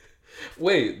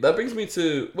 Wait, that brings me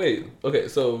to... Wait, okay,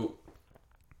 so...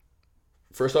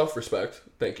 First off, respect.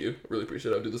 Thank you. Really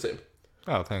appreciate it. I'll do the same.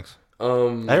 Oh, thanks. I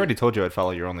already told you I'd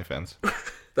follow your OnlyFans.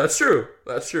 That's true.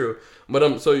 But,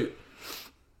 so...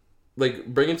 Like,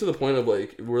 bring it to the point of,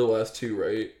 like, we're the last two,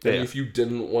 right? And if you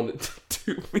didn't want to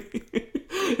do me...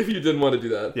 if you didn't want to do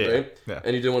that, right? Yeah.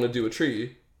 And you didn't want to do a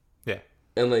tree... Yeah.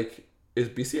 And, like, is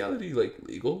bestiality, like,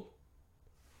 legal?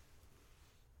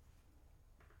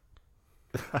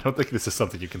 I don't think this is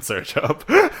something you can search up.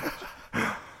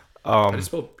 I just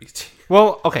spelled BT.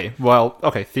 Well, okay,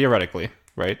 theoretically,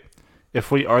 right?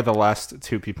 If we are the last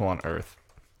two people on Earth,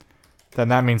 then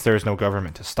that means there is no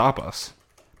government to stop us.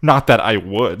 Not that I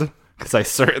would, because I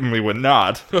certainly would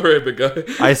not. All right, big guy.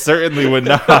 I certainly would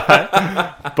not.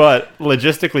 But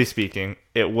logistically speaking,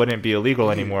 it wouldn't be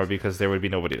illegal anymore because there would be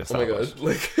nobody to stop us. Oh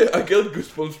my god, like I get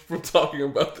goosebumps from talking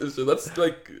about this. So that's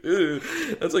like,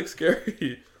 that's like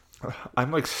scary.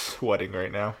 I'm like sweating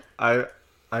right now. I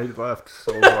laughed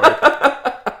so hard.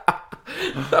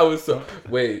 That was so.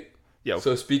 Wait. Yo.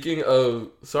 So speaking of,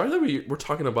 sorry that we're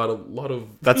talking about a lot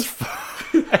of. That's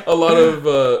a lot of.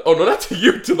 Oh no, not to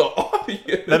you, to the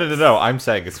audience. No. I'm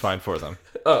saying it's fine for them.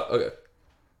 Oh, okay.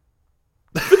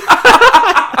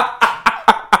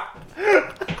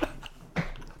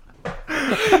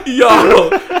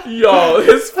 Yo,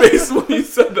 his face when he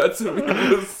said that to me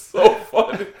was so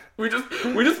funny. We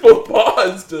just both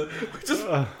paused.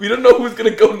 We didn't know who was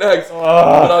gonna go next.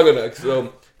 But I'll go next.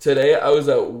 So today I was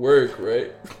at work,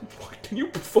 right? Can you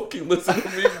fucking listen to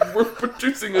me? We're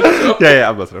producing a show. Yeah,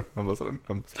 I'm listening.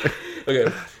 Okay,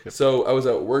 so I was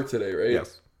at work today, right?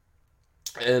 Yes.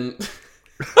 And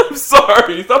I'm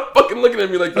sorry, stop fucking looking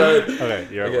at me like that. Okay,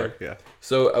 you're at work, yeah.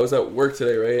 So I was at work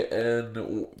today, right?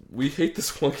 And we hate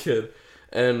this one kid.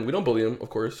 And we don't bully him, of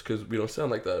course, because we don't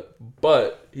sound like that.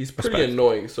 But he's pretty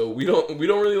annoying, so we don't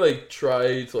really like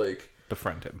try to like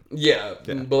befriend him. Yeah,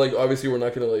 but like obviously we're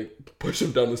not gonna like push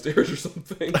him down the stairs or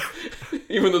something,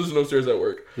 even though there's no stairs at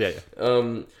work. Yeah.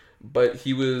 But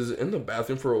he was in the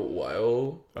bathroom for a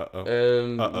while,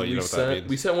 and we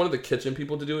sent one of the kitchen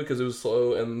people to do it because it was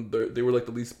slow, and they were like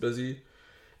the least busy,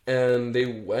 and they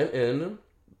went in,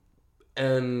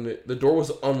 and the door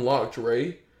was unlocked,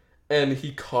 right? And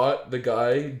he caught the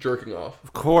guy jerking off.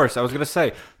 Of course. I was going to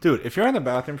say, dude, if you're in the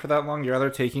bathroom for that long, you're either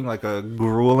taking like a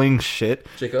grueling shit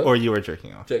Jacob? Or you are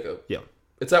jerking off. Jacob. Yeah.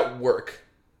 It's at work.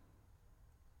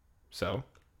 So?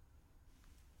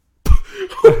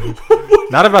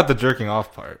 Not about the jerking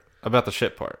off part. About the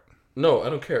shit part. No, I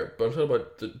don't care. But I'm talking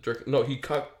about the jerking. No, he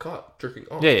caught jerking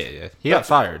off. Yeah. He got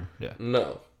fired. Yeah.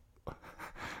 No.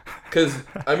 Because,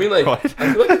 I mean, like, I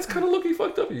feel like it's kind of low-key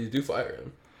fucked up if you do fire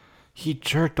him. He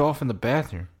jerked off in the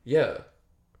bathroom. Yeah.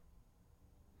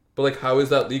 But, like, how is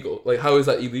that legal? Like, how is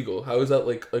that illegal? How is that,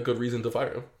 like, a good reason to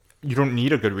fire him? You don't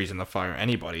need a good reason to fire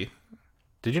anybody.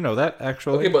 Did you know that,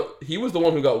 actually? Okay, but he was the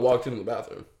one who got walked into the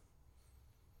bathroom.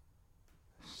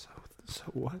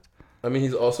 So what? I mean,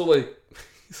 he's also like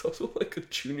a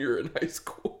junior in high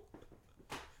school.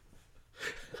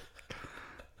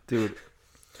 Dude,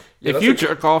 Yeah, if you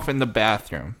jerk off in the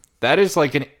bathroom, that is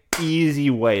like an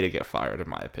easy way to get fired, in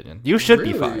my opinion. You should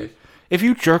be fired. If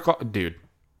you jerk off... Dude.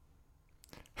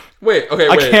 Wait.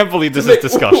 I can't believe this is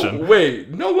discussion. Wait,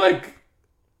 no, like...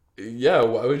 Yeah,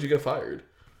 why would you get fired?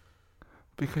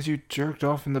 Because you jerked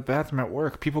off in the bathroom at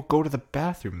work. People go to the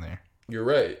bathroom there. You're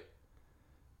right.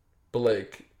 But,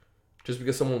 like, just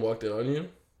because someone walked in on you,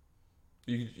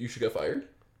 you should get fired?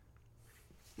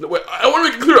 No, wait, I want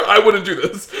to make it clear, I wouldn't do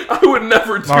this. I would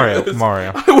never do this.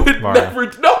 Mario. I would never...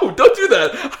 No, don't do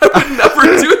that. I would never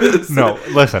do this. No,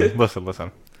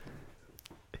 listen.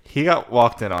 He got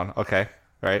walked in on, okay?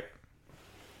 Right?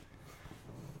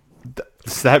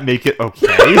 Does that make it okay?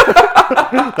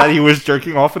 That he was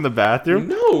jerking off in the bathroom?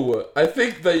 No, I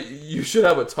think that you should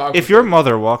have a talk. If your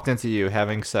mother walked into you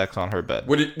having sex on her bed...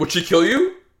 Would she kill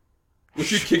you? Would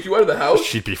she kick you out of the house?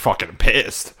 She'd be fucking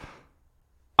pissed.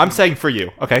 I'm saying for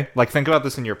you, okay? Like, think about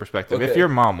this in your perspective. Okay. If your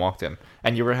mom walked in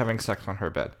and you were having sex on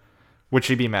her bed, would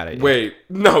she be mad at you? Wait,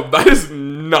 no, that is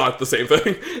not the same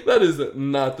thing. That is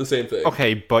not the same thing.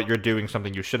 Okay, but you're doing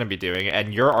something you shouldn't be doing,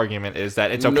 and your argument is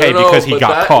that it's okay because he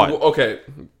got caught. Okay,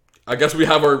 I guess we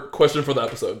have our question for the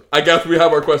episode. I guess we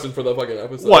have our question for the fucking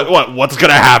episode. What's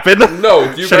gonna happen?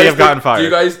 No, do you should guys he have gotten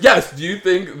fired? Do you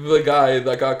think the guy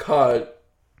that got caught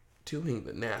doing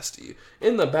the nasty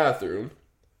in the bathroom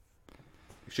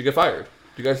should get fired?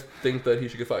 Do you guys think that he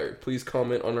should get fired? Please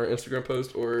comment on our Instagram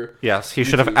post or... Yes, he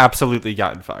should have absolutely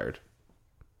gotten fired.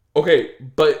 Okay,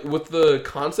 but with the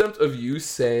concept of you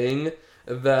saying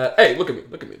that... Hey, look at me.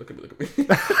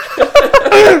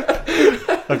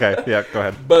 Okay, yeah, go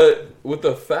ahead. But with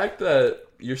the fact that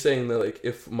you're saying that, like,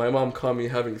 if my mom caught me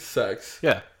having sex...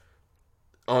 Yeah.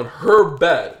 On her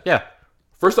bed... Yeah.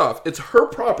 First off, it's her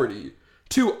property.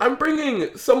 Two, I'm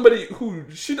bringing somebody who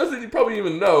she doesn't probably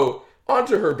even know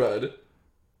onto her bed.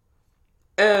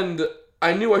 And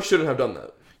I knew I shouldn't have done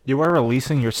that. You are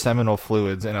releasing your seminal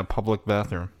fluids in a public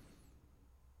bathroom.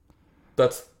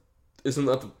 Isn't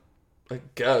that the... I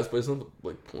guess, but isn't that the,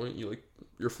 like, point? You, like,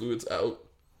 your fluids out?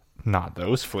 Not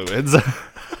those fluids.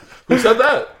 Who said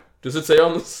that? Does it say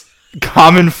on this?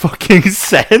 Common fucking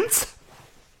sense?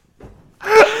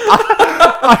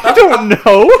 I don't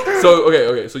know. So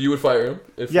okay. So you would fire him?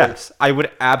 Yes, I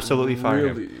would absolutely fire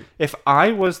him. If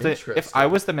I was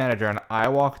the manager and I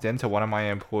walked into one of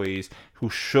my employees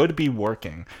who should be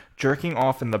working, jerking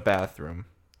off in the bathroom,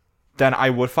 then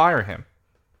I would fire him.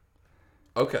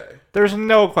 Okay. There's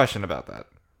no question about that.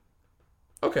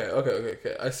 Okay.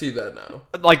 I see that now.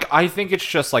 Like, I think it's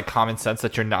just like common sense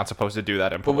that you're not supposed to do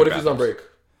that in public. But what if bathrooms. he's on break?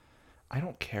 I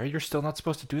don't care. You're still not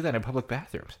supposed to do that in public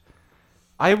bathrooms.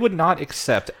 I would not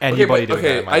accept anybody doing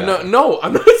that in my bathroom. No,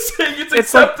 I'm not saying it's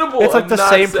acceptable. It's like the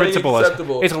same principle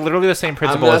it's literally the same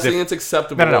principle I'm not as saying it's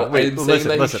acceptable. No, wait, I'm saying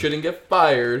that he shouldn't get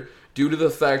fired due to the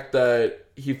fact that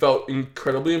he felt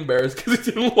incredibly embarrassed because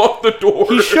he didn't lock the door.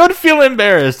 He should feel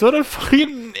embarrassed. What a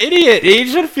fucking idiot. He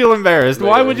should feel embarrassed.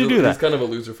 Why would you do that? He's kind of a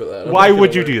loser for that. Why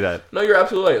would you do that? No, you're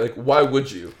absolutely right. Like, why would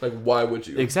you?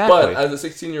 Exactly. But as a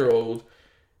 16-year-old,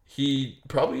 he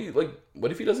probably, like,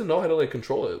 what if he doesn't know how to, like,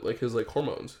 control it? Like, his, like,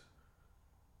 hormones.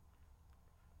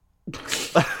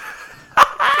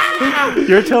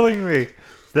 You're telling me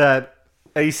that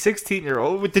a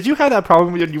 16-year-old... Did you have that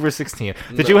problem when you were 16?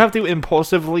 Did you have to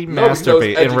impulsively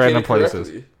masturbate in random places?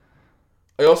 Correctly.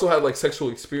 I also had, like, sexual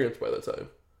experience by that time.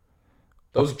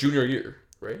 That was junior year,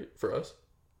 right? For us?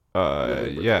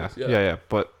 Yeah.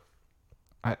 But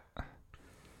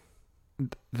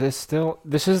this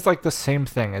is like the same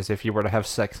thing as if you were to have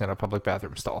sex in a public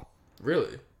bathroom stall.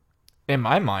 Really? In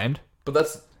my mind. But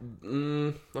that's...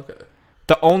 okay.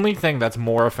 The only thing that's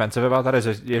more offensive about that is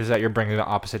that you're bringing the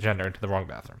opposite gender into the wrong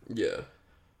bathroom. Yeah.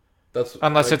 That's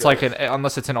unless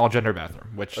it's an all gender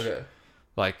bathroom, which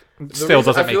like still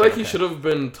doesn't make it. I feel like he should have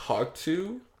been talked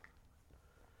to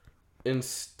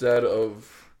instead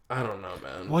of... I don't know,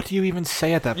 man. What do you even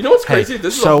say at that point? You know what's crazy?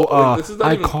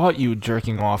 I caught you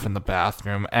jerking off in the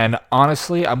bathroom, and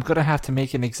honestly, I'm going to have to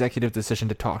make an executive decision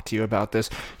to talk to you about this.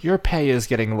 Your pay is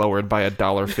getting lowered by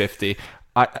 $1.50.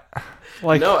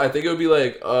 No, I think it would be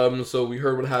like, so we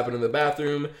heard what happened in the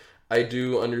bathroom. I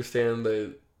do understand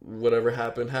that whatever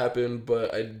happened,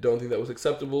 but I don't think that was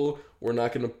acceptable. We're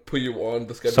not going to put you on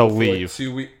the schedule for leave. Like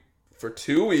 2 weeks. For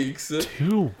 2 weeks.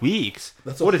 2 weeks?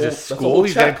 What is this, school?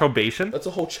 He's getting probation? That's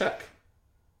a whole check.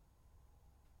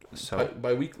 So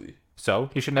bi-weekly.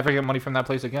 So he should never get money from that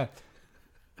place again.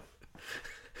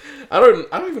 I don't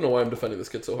even know why I'm defending this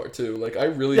kid so hard too. Like I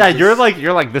really. Yeah, just...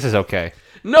 you're like this is okay.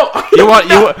 No,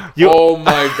 You. Oh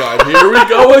my god! Here we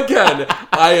go again.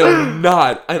 I am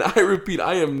not, and I repeat,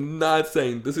 I am not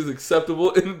saying this is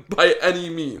acceptable by any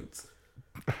means.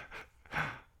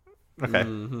 Okay.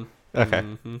 Mm-hmm. Okay.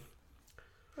 Mm-hmm.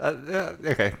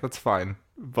 Okay, that's fine.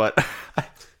 But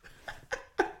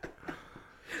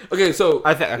okay, so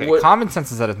I think common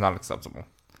sense is that it's not acceptable.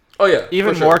 Oh yeah,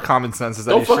 even more common sense is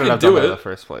that you shouldn't have done it in the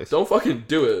first place. Don't fucking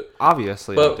do it.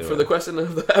 Obviously, but don't do for it. the question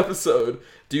of the episode,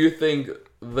 do you think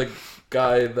the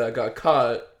guy that got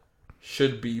caught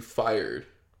should be fired,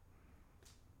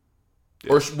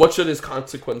 or what should his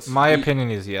consequence? My be?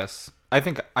 opinion is yes. I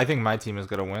think my team is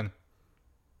gonna win.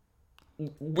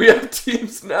 We have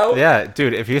teams now. Yeah,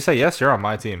 dude. If you say yes, you're on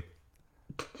my team.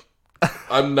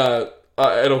 I'm not.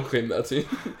 I don't claim that team.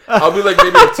 I'll be like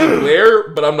maybe a team player,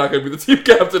 but I'm not gonna be the team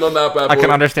captain on that bad boy. I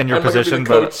can understand your position,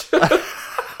 but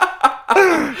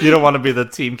you don't want to be the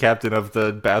team captain of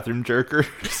the bathroom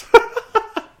jerkers.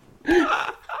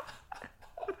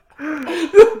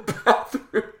 The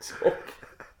bathroom jerker.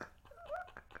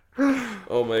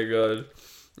 Oh my god.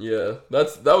 Yeah,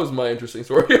 that was my interesting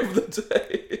story of the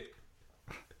day.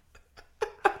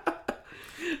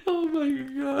 Oh my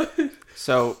god.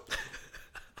 So,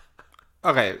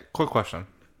 okay, quick question.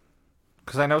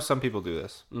 Because I know some people do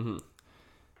this. Mm-hmm.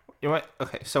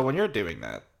 Okay, so when you're doing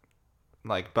that,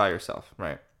 like by yourself,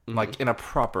 right? Mm-hmm. Like in a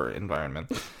proper environment,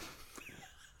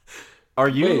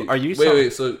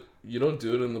 wait? So you don't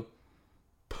do it in the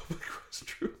public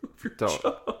restroom of your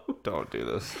job? Don't do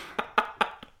this.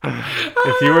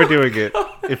 If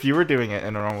you were doing it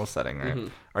in a normal setting, right? Mm-hmm.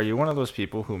 Are you one of those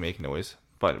people who make noise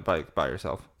by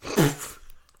yourself?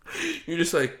 You're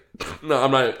just like, no,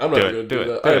 I'm not gonna do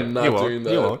that. I am not doing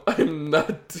that. You won't. I'm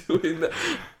not doing that.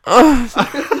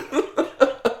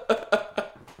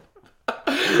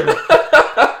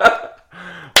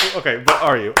 Okay, but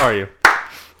are you?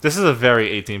 This is a very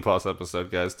 18+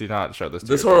 episode, guys. Do not show this to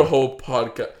this our whole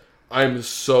podcast. I'm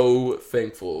so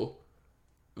thankful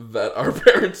that our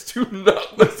parents do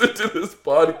not listen to this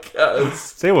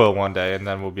podcast. They will one day, and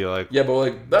then we'll be like, yeah, but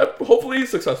like that hopefully is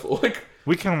successful. Like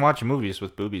we can watch movies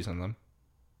with boobies in them.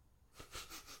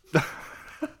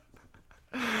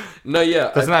 No,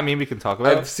 yeah. Doesn't that mean we can talk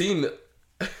about it? I've seen.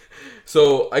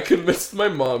 So I convinced my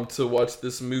mom to watch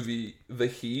this movie, The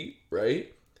Heat,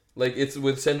 right? Like it's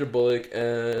with Sandra Bullock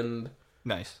and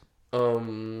nice.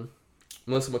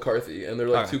 Melissa McCarthy, and they're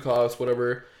like two cops,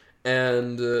 whatever.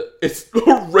 And it's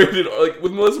rated like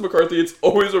with Melissa McCarthy, it's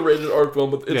always a rated R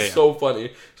film, but it's so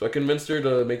funny. So I convinced her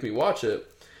to make me watch it.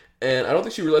 And I don't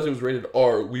think she realized it was rated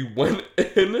R. We went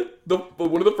in,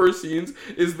 one of the first scenes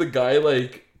is the guy,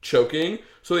 like, choking.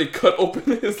 So they cut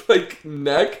open his, like,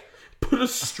 neck, put a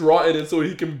straw in it so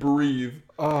he can breathe.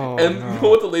 Oh, and no. You know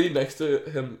what the lady next to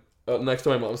him, next to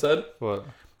my mom said? What?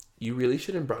 You really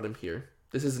shouldn't have brought him here.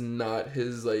 This is not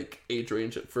his, like, age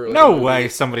range for, like, no way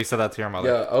somebody said that to your mother.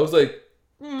 Yeah, I was like,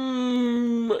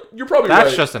 you're probably right.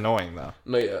 That's right. just annoying, though.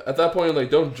 No, yeah. At that point,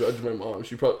 like, don't judge my mom.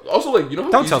 She probably also like, you know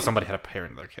how don't tell somebody how to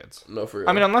parent their kids. No, for real.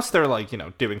 I mean, unless they're like,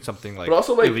 doing something like. But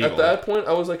also, like illegal. at that point,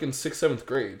 I was like in 6th, 7th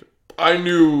grade. I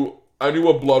knew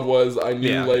what blood was. I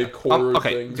knew like horror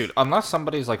things. Dude. Unless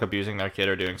somebody's like abusing their kid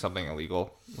or doing something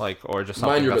illegal, like or just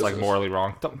something that's like morally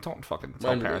wrong, don't fucking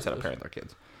tell parents how to parent their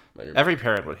kids. Every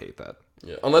parent would hate that.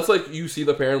 Yeah, unless like you see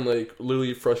the parent like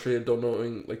literally frustrated,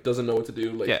 doesn't know what to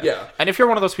do. Like yeah. And if you're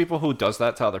one of those people who does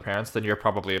that to other parents, then you're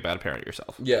probably a bad parent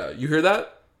yourself. Yeah, you hear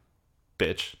that?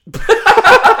 Bitch.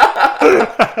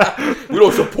 We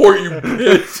don't support you,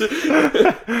 bitch.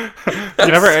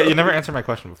 You never answered my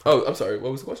question before. Oh, I'm sorry.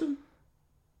 What was the question?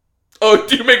 Oh,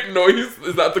 do you make noise?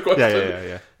 Is that the question?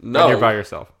 Yeah. No. When you're by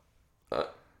yourself.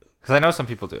 Because I know some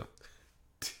people do.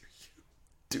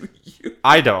 Do you?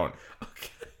 I don't. Okay.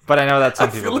 But I know that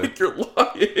some people do. I feel like you're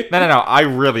lying. No. I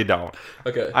really don't.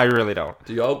 Okay. I really don't.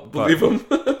 Do y'all believe him?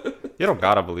 You don't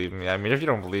gotta believe me. I mean, if you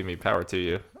don't believe me, power to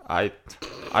you. I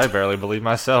barely believe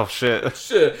myself. Shit.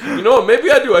 You know what?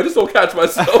 Maybe I do. I just don't catch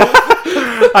myself.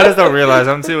 I just don't realize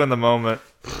I'm too in the moment.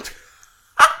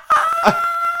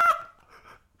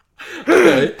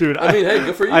 Okay. Dude, I mean, hey,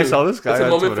 good for you. I saw this guy It's a on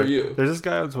moment Twitter. for you. There's this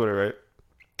guy on Twitter, right?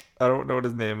 I don't know what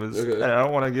his name is. Okay. And I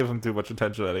don't want to give him too much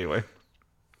attention anyway.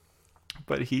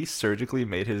 But he surgically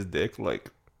made his dick like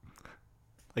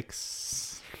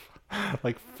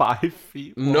 5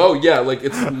 feet long. No, yeah, like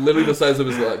it's literally the size of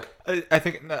his leg. I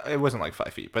think it wasn't like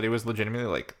 5 feet, but it was legitimately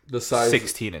like the size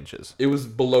 16 inches. It was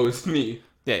below his knee.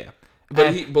 Yeah.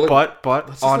 But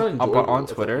on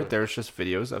Twitter, there's just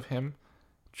videos of him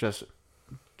just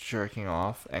jerking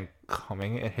off and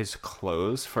coming in his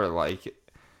clothes for like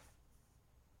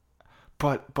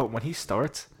But when he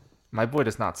starts, my boy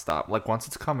does not stop. Like once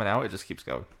it's coming out, it just keeps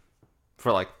going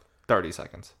for like 30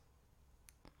 seconds.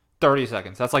 30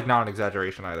 seconds. That's like not an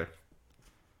exaggeration either.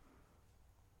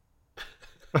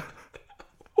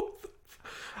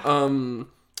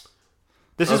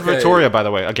 This is Victoria, by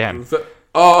the way. Again.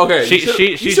 Oh, okay. She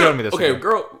showed me this. Okay, again.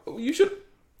 girl, you should.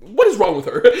 What is wrong with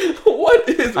her? What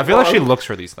is? I feel like she looks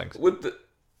for these things.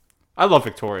 I love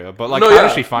Victoria, but like, how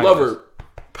does she find love this? her.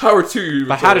 Power to you, Victoria.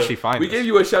 But how does she find We this? gave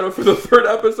you a shout out for the 3rd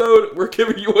episode. We're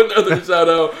giving you another shout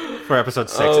out for episode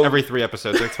 6. Every 3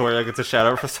 episodes, Victoria gets a shout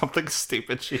out for something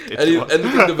stupid she did.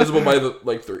 Anything divisible by the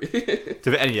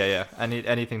 3.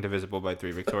 Anything divisible by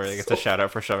 3, Victoria gets a shout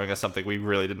out for showing us something we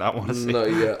really did not want to see. No,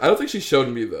 yeah, I don't think she showed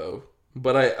me though.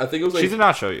 But I think it was like she did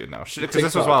not show you. No, because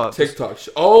this was while TikTok.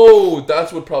 Oh,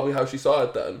 that's what probably how she saw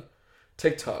it then.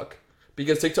 TikTok.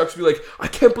 Because TikTok should be like, I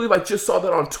can't believe I just saw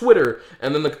that on Twitter.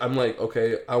 And then I'm like,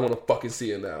 okay, I want to fucking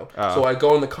see it now. Oh. So I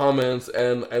go in the comments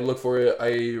and I look for it.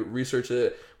 I research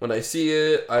it. When I see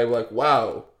it, I'm like,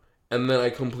 wow. And then I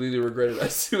completely regret it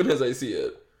as soon as I see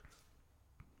it.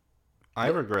 I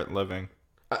regret living.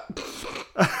 The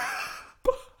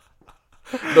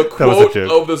quote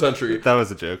of the century. That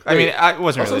was a joke. I mean, I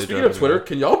wasn't really speaking of Twitter,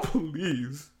 can y'all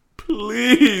please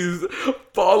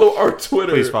follow our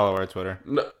Twitter? Please follow our Twitter.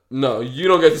 No, you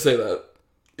don't get to say that.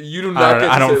 You do not get to say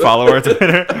that. I don't follow our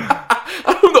Twitter.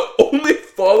 I'm the only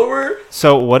follower.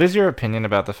 So, what is your opinion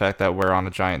about the fact that we're on a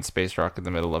giant space rock in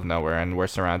the middle of nowhere and we're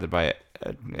surrounded by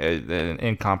an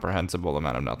incomprehensible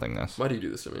amount of nothingness? Why do you do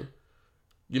this to me?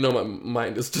 You know my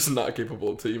mind is just not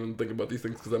capable to even think about these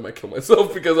things because I might kill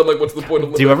myself because I'm like, what's the point of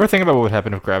living? Do you ever think about what would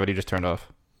happen if gravity just turned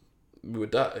off? We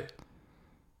would die.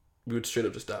 We would straight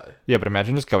up just die. Yeah, but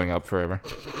imagine just going up forever.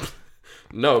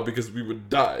 No, because we would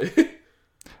die.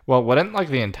 Well, wouldn't like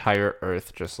the entire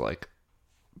Earth just like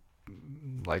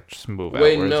just move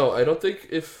Wait, outwards? no, I don't think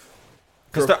if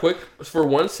for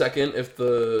 1 second if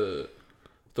the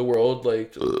world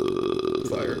like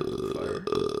fire.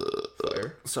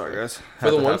 Sorry, guys.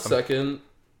 For the 1 second,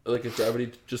 like if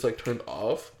gravity just like turned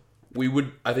off,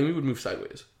 I think we would move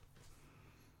sideways.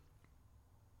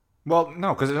 Well,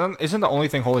 no, because isn't the only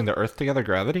thing holding the Earth together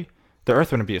gravity? The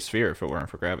Earth wouldn't be a sphere if it weren't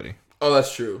for gravity. Oh,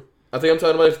 that's true. I think I'm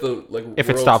talking about if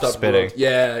it stopped spinning.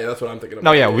 Yeah, that's what I'm thinking about.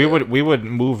 No, yeah, we would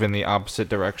move in the opposite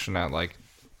direction at like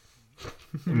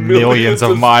millions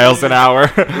of miles an hour.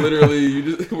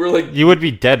 Literally, you would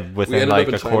be dead within like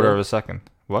a quarter of a second.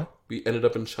 What? We ended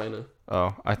up in China.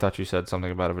 Oh, I thought you said something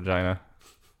about a vagina.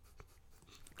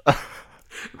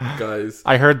 Guys,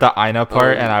 I heard the Ina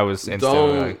part and I was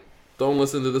instantly like, don't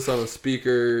listen to this on a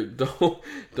speaker. Don't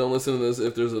listen to this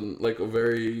if there's a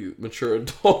very mature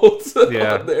adult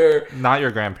out there. Not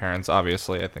your grandparents,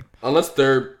 obviously. I think unless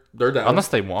they're down. Unless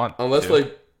they want. Unless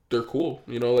like they're cool.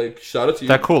 You know, like shout out to you.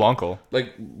 That cool uncle.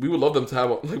 Like we would love them to have.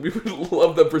 Like we would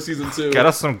love them for season 2. Get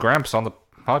us some gramps on the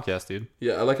podcast, dude.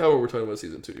 Yeah, I like how we're talking about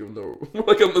season 2, even though we're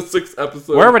like on the 6th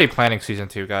episode. We're already planning season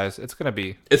 2, guys. It's gonna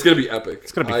be epic.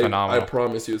 It's gonna be phenomenal. I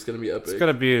promise you, it's gonna be epic. It's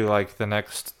gonna be like the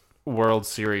next World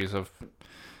Series of.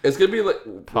 It's gonna be like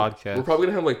podcast. We're probably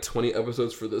gonna have like 20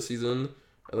 episodes for this season,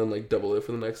 and then like double it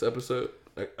for the next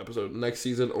next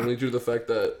season. Only due to the fact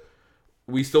that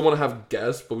we still want to have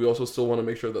guests, but we also still want to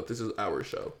make sure that this is our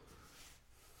show.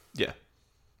 Yeah.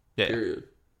 Period.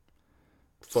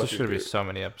 So should be so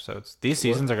many episodes. These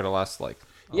seasons are gonna last like.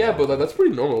 Yeah, but that's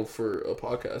pretty normal for a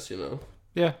podcast, you know.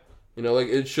 Yeah. You know, like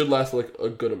it should last like a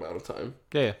good amount of time.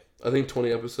 Yeah. I think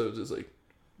 20 episodes is like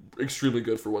extremely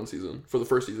good for one season, for the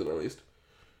first season at least.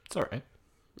 It's all right.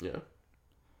 Yeah.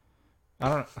 I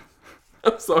don't.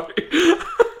 I'm sorry.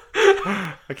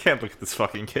 I can't look at this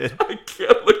fucking kid. I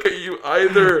can't look at you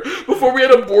either. Before we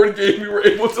had a board game, we were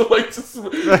able to like just we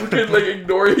could like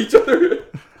ignore each other.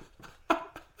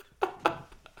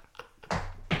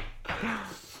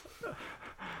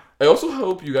 I also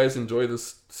hope you guys enjoy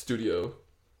this studio.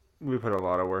 We put a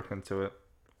lot of work into it.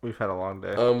 We've had a long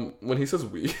day. When he says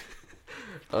we,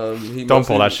 don't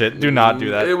pull that shit. Do not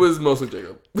do that. It was mostly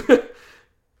Jacob.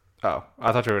 Oh,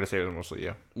 I thought you were going to say it was mostly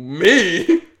you.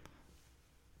 Me?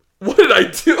 What did I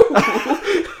do?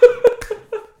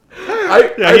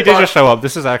 He did just show up.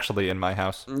 This is actually in my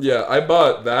house. Yeah, I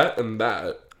bought that and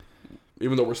that.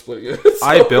 Even though we're splitting it. So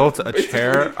I built a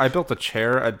chair. I built a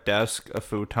chair, a desk, a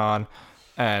futon,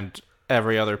 and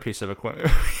every other piece of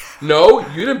equipment. No,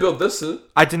 you didn't build this.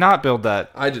 I did not build that.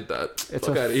 I did that. It's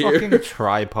Fuck a outta fucking here.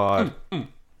 tripod.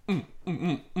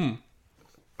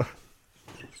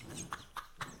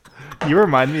 You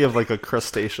remind me of like a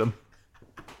crustacean.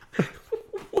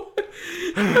 What?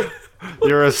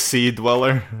 You're a sea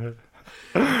dweller.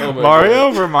 Oh my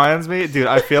Mario God. reminds me, dude.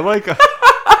 I feel like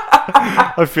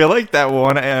I feel like that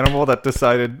one animal that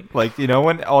decided, like, you know,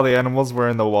 when all the animals were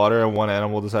in the water and one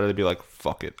animal decided to be like,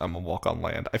 fuck it, I'm gonna walk on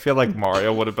land. I feel like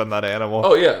Mario would have been that animal.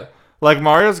 Oh yeah. Like,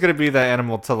 Mario's gonna be that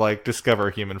animal to, like,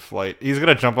 discover human flight. He's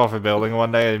gonna jump off a building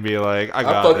one day and be like, I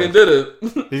got fucking this. did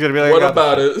it. He's gonna be like, What I got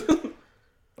about this it? shit.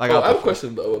 I got I have a this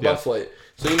question though about Yes. flight.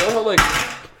 So you know how like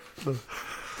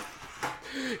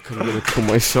I'm gonna kill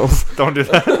myself. shit. Don't do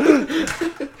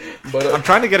that. But I'm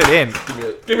trying to get it in.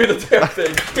 give me the damn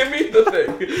thing. Give me the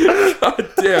thing. God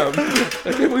damn.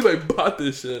 I can't believe I bought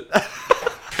this shit.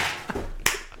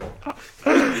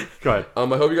 Go ahead. I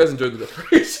hope you guys enjoyed the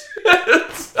decorations.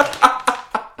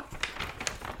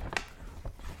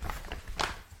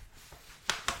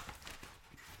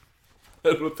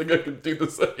 I don't think I can do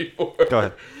this anymore. Go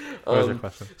ahead. What was your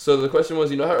question? So the question was,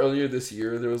 you know how earlier this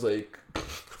year there was like, I'm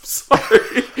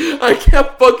sorry, I can't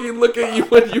fucking look at you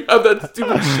when you have that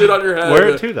stupid shit on your head. Wear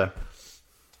it too, then.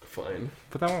 Fine.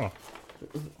 Put that one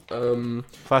on.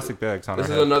 Plastic bags on This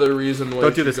our is head. another reason why.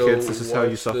 Don't do you this, should kids. go This is how you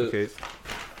watch suffocate.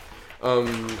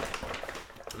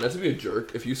 Not to be a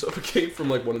jerk, if you suffocate from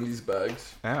like one of these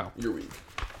bags, Ow. you're weak.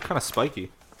 Kind of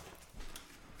spiky.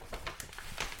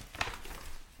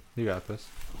 You got this.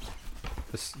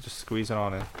 Just squeeze it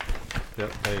on in.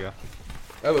 Yep, there you go.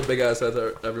 I have a big ass head,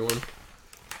 everyone.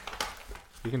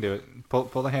 You can do it. Pull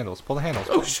the handles. Pull the handles.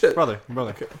 Oh shit, Brother.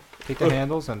 Okay. Take the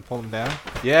handles and pull them down.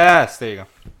 Yes, there you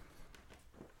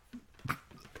go.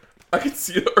 I can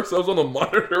see ourselves on the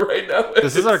monitor right now.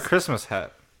 This is our Christmas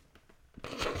hat.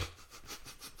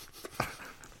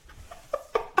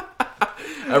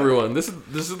 Everyone, this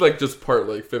is like just part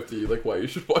like 50. Like why you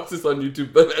should watch this on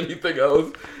YouTube than anything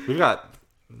else. We've got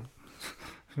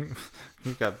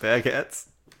baguettes.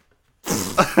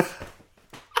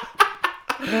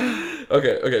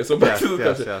 Okay. So back to the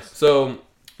question. Yes. So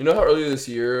you know how earlier this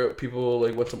year people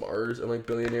like went to Mars and like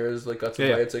billionaires like got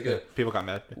to buy a ticket. Yeah. People got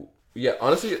mad. Yeah,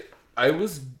 honestly, I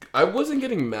wasn't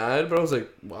getting mad, but I was like,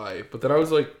 why? But then I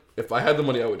was like, if I had the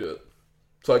money, I would do it.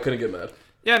 So I couldn't get mad.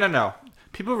 Yeah, no.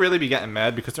 People really be getting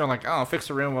mad because they're like, oh, fix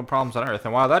the real world problems on Earth.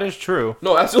 And while that is true.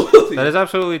 No, absolutely. That is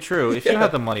absolutely true. If you Yeah.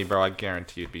 had the money, bro, I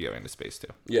guarantee you'd be going to space too.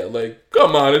 Yeah, like,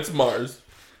 come on, it's Mars.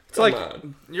 It's like,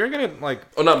 you're gonna, like...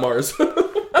 Oh, not Mars.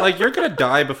 like, you're gonna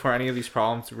die before any of these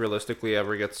problems realistically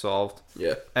ever get solved.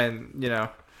 Yeah. And, you know,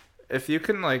 if you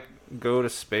can, like, go to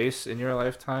space in your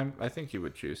lifetime, I think you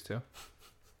would choose to.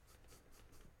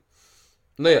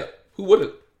 No, yeah. Who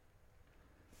wouldn't?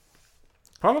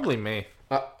 Probably me.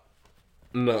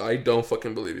 No, I don't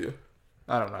fucking believe you.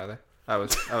 I don't know either. I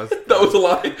was That was a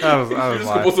lie. I was You're just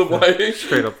lying. supposed to lie.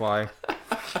 Straight up lying.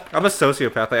 I'm a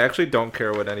sociopath. I actually don't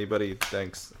care what anybody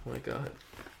thinks. Oh my god.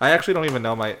 I actually don't even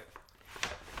know my...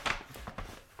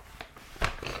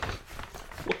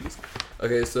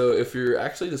 Okay, so if you're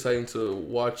actually deciding to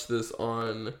watch this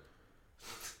on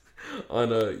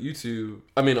YouTube,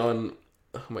 I mean on,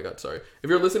 oh my god, sorry. If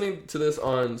you're listening to this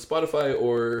on Spotify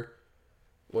or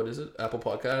what is it? Apple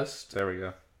Podcast. There we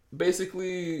go.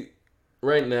 Basically,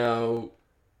 right now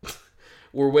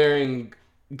we're wearing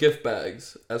gift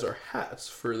bags as our hats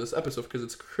for this episode because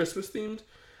it's Christmas themed,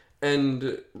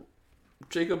 and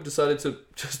Jacob decided to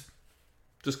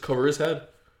just cover his head.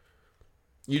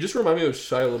 You just remind me of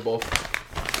Shia LaBeouf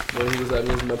when he was having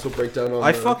his mental breakdown on.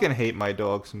 I fucking hate my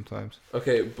dog sometimes.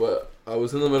 Okay, but I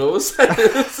was in the middle of a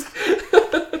sentence.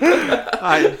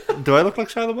 Do I look like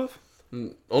Shia LaBeouf?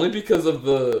 Only because of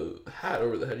the hat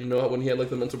over the head. You know how when he had like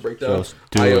the mental breakdown? Just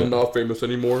do I it. am not famous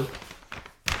anymore.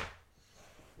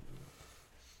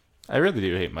 I really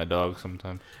do hate my dog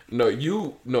sometimes. No,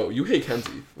 you hate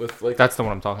Kenzie with like That's the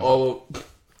one I'm talking about. all.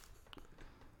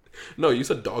 No, you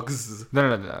said dogs.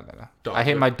 No. Dog. I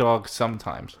hate my dog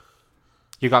sometimes.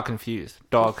 You got confused.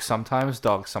 Dog sometimes,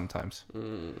 dog sometimes.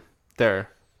 There.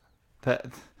 The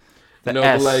No,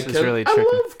 S but like is really tricky.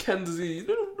 I love Kenzie,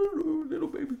 little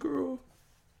baby girl.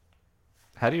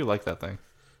 How do you like that thing?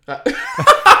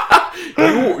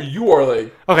 You are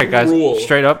like Okay, guys, cruel.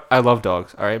 straight up, I love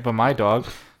dogs, alright? But my dog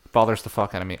bothers the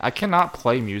fuck out of me. I cannot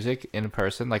play music in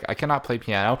person. Like, I cannot play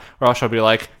piano, or else I'll be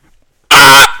like,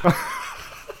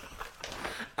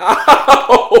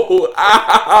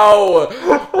 Ow!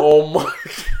 Oh my god.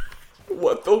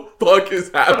 What the fuck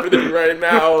is happening right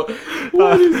now?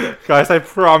 guys, I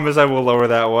promise I will lower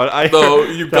that one. No,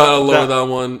 you gotta lower that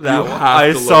one. You have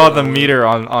I to saw lower the that one. meter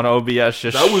on OBS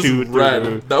just That was shoot red.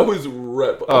 through. That was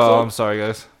red. Oh, Also, I'm sorry,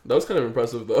 guys. that was kind of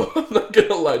impressive though. I'm not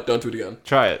gonna lie. Don't do it again.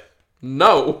 Try it.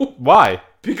 No. Why?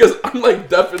 Because I'm like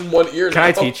deaf in one ear. Can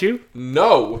I teach you?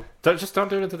 No. Just don't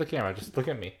do it into the camera. Just look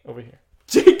at me over here.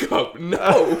 Jacob,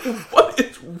 no. What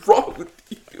is wrong with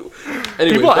you?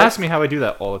 Anyways, People ask me how I do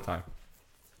that all the time.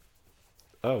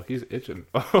 Oh, he's itching.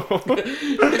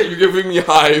 You're giving me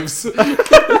hives.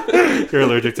 You're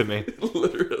allergic to me.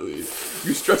 Literally.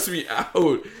 You stress me out.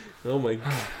 Oh my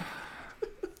god.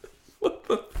 What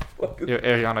the fuck? Yo,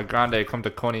 Ariana Grande, come to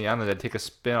Coney Island and take a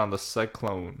spin on the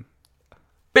cyclone.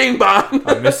 Bing bong!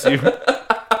 I miss you.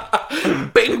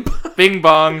 Bing bong! Bing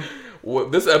bong. Well,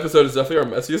 this episode is definitely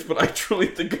our messiest, but I truly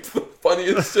think it's the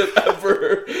funniest shit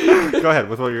ever. Go ahead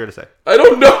with what you're gonna say. I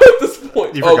don't know at this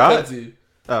point. You forgot? Kenzie.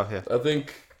 Oh yeah. I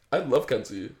think I love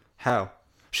Kenzie. How?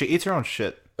 She eats her own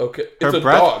shit. Okay, Her it's a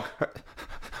breath- dog.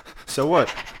 So what?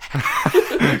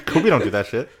 Kobe don't do that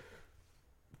shit.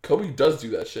 Kobe does do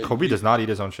that shit. Kobe does not eat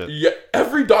his own shit. Yeah,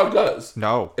 every dog does.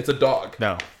 No. It's a dog.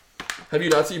 No. Have you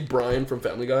not seen Brian from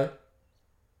Family Guy?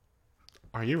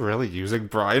 Are you really using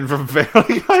Brian from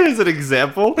Family Guy as an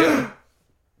example? Yeah.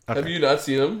 Okay. Have you not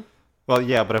seen him? Well,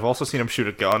 yeah, but I've also seen him shoot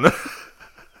a gun.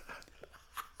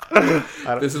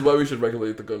 This is why we should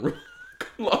regulate the gun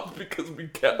laws, because we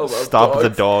can't allow Stop dogs. the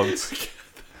dogs.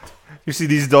 You see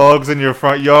these dogs in your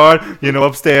front yard? You know,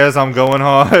 upstairs I'm going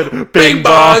hard. Bing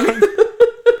bong.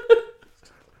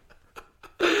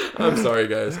 I'm sorry,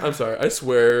 guys. I'm sorry. I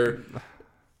swear,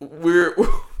 we're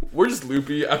just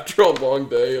loopy after a long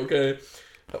day. Okay.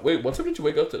 Wait, what time did you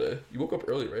wake up today? You woke up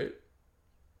early, right?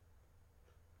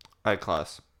 I had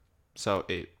class. So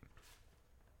 8.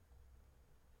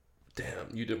 Damn,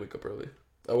 you did wake up early.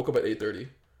 I woke up at 8:30.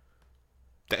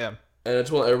 Damn. And I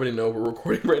just want everybody to know we're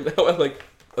recording right now at like,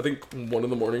 I think 1 in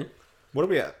the morning. What are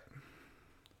we at?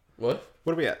 What?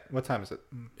 What are we at? What time is it?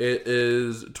 It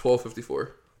is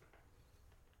 12:54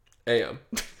 a.m.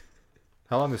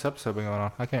 How long this episode been going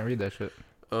on? I can't read that shit.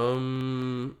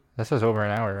 That That says over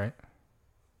an hour, right?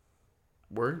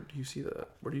 Where do you see that?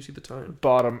 Where do you see the time?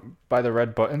 Bottom, by the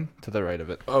red button, to the right of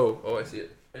it. Oh, I see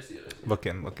it. I see it. Look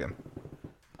in.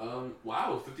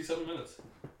 Wow, 57 minutes.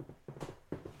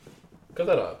 Cut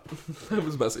that out. That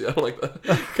was messy. I don't like that.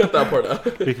 Cut that part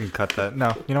out. We can cut that.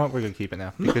 No, you know what? We're gonna keep it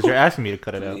now because you're asking me to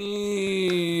cut it out.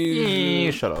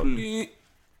 Please. Shut up. Please.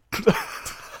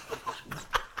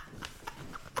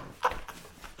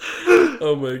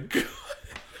 Oh my god.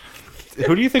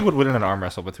 Who do you think would win in an arm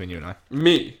wrestle between you and I?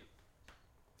 Me.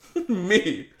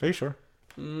 Me. Are you sure?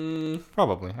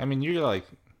 Probably. I mean, you're like.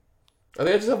 I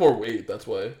think I just have more weight. That's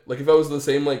why. Like, if I was the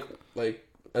same like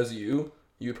as you,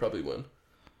 you'd probably win.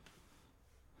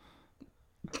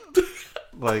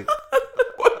 Like.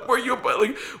 What were you about?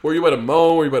 Like, were you about to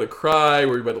moan? Were you about to cry?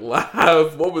 Were you about to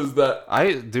laugh? What was that?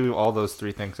 I do all those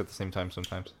 3 things at the same time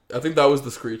sometimes. I think that was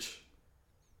the screech.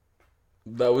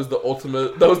 That was the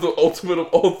ultimate. That was the ultimate of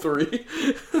all 3.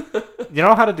 You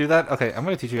know how to do that? Okay, I'm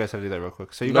gonna teach you guys how to do that real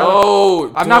quick. So you No,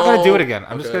 gotta, I'm not gonna do it again.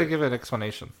 I'm Okay. just gonna give an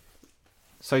explanation.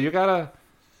 So you gotta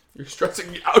You're stressing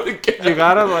me out again. you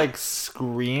gotta like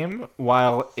scream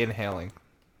while inhaling.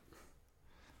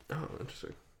 Oh,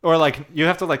 interesting. Or like you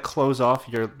have to like close off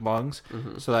your lungs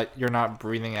so that you're not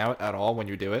breathing out at all when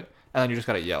you do it, and then you just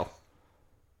gotta yell.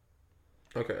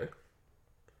 Okay,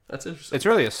 that's interesting. It's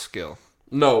really a skill.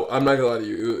 No, I'm not gonna lie to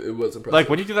you. It was impressive. Like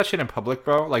when you do that shit in public,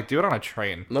 bro. Like do it on a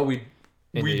train. No, we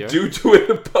In New York? do it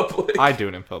in public. I do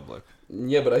it in public.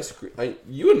 Yeah, but I scream.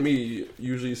 You and me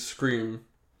usually scream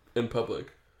in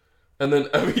public, and then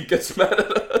Abby gets mad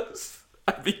at us.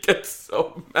 Abby gets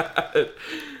so mad.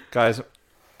 Guys,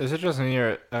 is it just me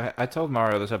or I told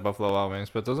Mario this at Buffalo Wild Wings,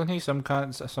 but doesn't he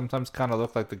sometimes kind of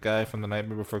look like the guy from The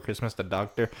Nightmare Before Christmas, the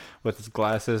doctor, with his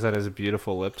glasses and his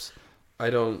beautiful lips? I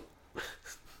don't.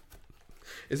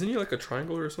 Isn't he like a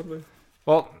triangle or something?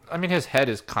 Well, I mean, his head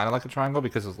is kind of like a triangle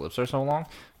because his lips are so long.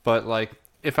 But like,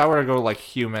 if I were to go like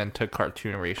human to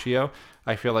cartoon ratio,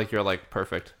 I feel like you're like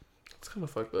perfect. It's kind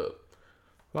of fucked up.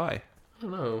 Why? I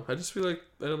don't know. I just feel like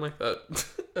I don't like that.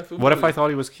 What if I thought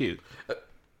he was cute?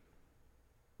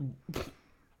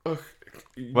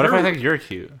 What if I think you're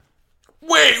cute?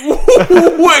 Wait,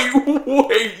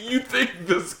 wait! You think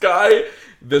this guy?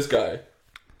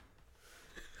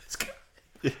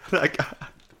 Yeah,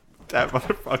 that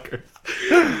motherfucker.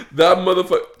 That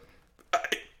motherfucker.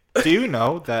 Do you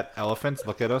know that elephants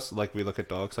look at us like we look at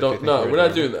dogs? Like Don't. No, we're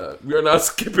not doing that. We are not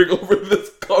skipping over this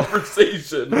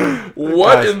conversation.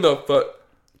 What Guys. in the fuck?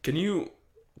 Can you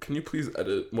please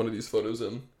edit one of these photos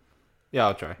in? Yeah,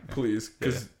 I'll try. Please,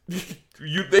 because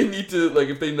they need to, like,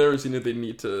 if they've never seen it, they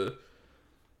need to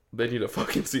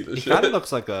fucking see this He shit. kind of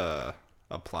looks like a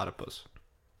platypus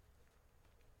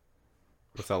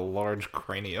with a large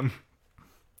cranium.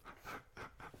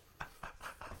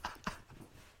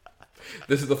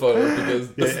 This is the photo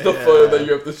because this is the photo that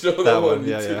you have to show That them one, on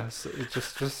yeah, YouTube. yeah. So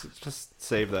just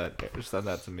save that. Just send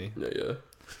that to me. Yeah, yeah.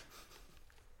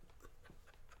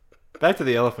 Back to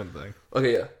the elephant thing.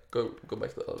 Okay, yeah. Go back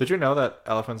to the elephant. Did you know that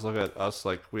elephants look at us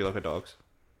like we look at dogs?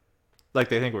 Like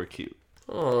they think we're cute.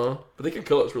 Aw, but they can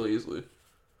kill us really easily.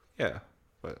 Yeah,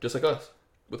 but Just like us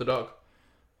with a dog.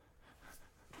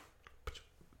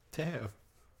 damn,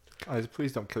 guys,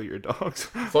 please don't kill your dogs.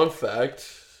 Fun fact: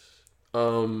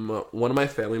 one of my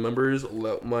family members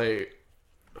let my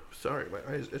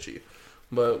eye is itchy,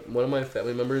 but one of my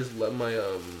family members let my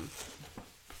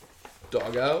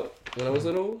dog out when I was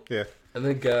little. Yeah. And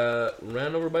then got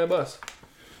ran over by a bus.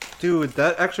 Dude,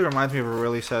 that actually reminds me of a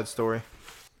really sad story.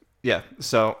 Yeah,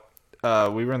 so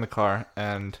we were in the car,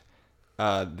 and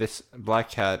this black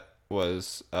cat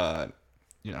was,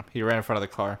 he ran in front of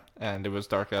the car, and it was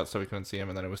dark out, so we couldn't see him,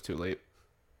 and then it was too late.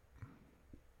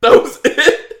 That was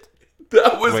it?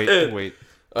 That was it? Wait.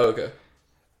 Oh, okay.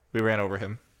 We ran over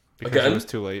him. Because Again? it was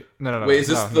too late. No. Wait, is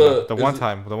this the one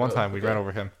time we okay. ran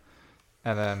over him.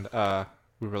 And then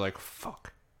we were like,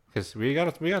 fuck. Because we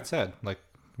got sad. Like,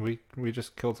 we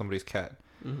just killed somebody's cat.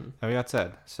 Mm-hmm. And we got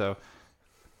sad. So,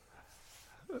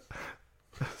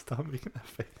 stop making that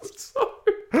face.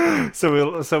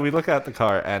 So we look at the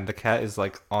car, and the cat is,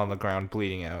 like, on the ground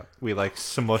bleeding out. We, like,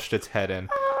 smushed its head in.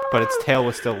 But its tail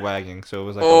was still wagging, so it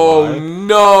was like, oh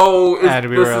no! And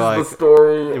we were like, the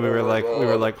story. we were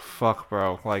like, fuck,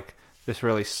 bro. Like, this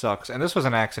really sucks. And this was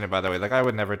an accident, by the way. Like, I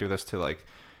would never do this to, like,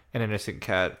 an innocent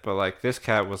cat. But, like, this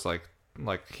cat was, like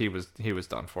he was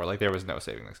done for. Like, there was no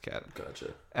saving this cat.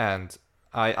 Gotcha. And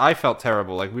I felt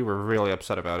terrible. Like, we were really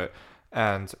upset about it.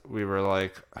 And we were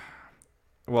like,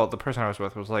 well, the person I was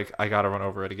with was like, I gotta run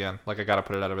over it again. Like, I gotta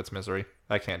put it out of its misery.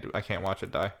 I can't watch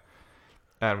it die.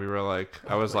 And we were like,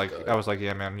 I was like,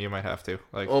 yeah, man, you might have to.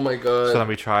 Like, oh my god. So then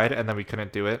we tried, and then we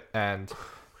couldn't do it, and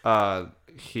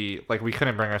we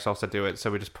couldn't bring ourselves to do it, so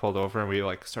we just pulled over and we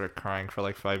like started crying for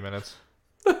like 5 minutes.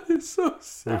 That is so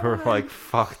sad. We were like,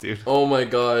 fuck, dude. Oh my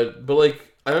god. But like,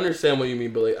 I understand what you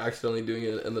mean, but like accidentally doing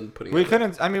it and then putting. We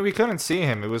couldn't see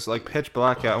him. It was like pitch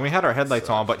black out, and we had our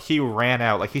headlights on, but he ran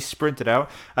out. Like, he sprinted out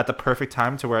at the perfect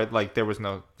time to where like there was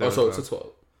no. So it's its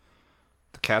fault.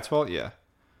 The cat's fault, yeah.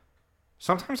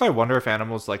 Sometimes I wonder if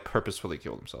animals like purposefully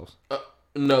kill themselves.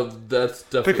 No, that's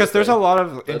definitely because there's a lot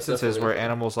of instances where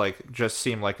animals like just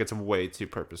seem like it's way too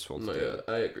purposeful to do it.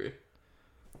 I agree.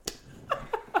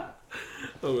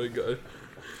 Oh my god.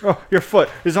 Oh, your foot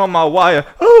is on my wire.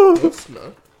 Oh, it's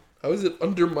not. How is it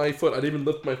under my foot? I didn't even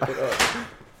lift my foot up.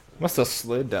 Must have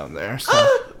slid down there. So.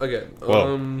 Okay.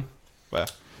 Whoa.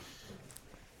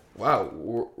 Wow.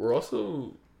 We're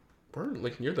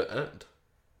like near the end.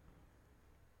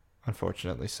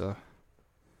 Unfortunately, so.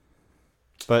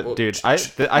 But dude, I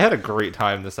had a great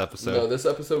time this episode. No, this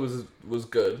episode was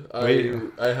good.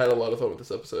 I had a lot of fun with this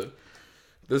episode.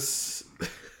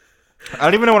 I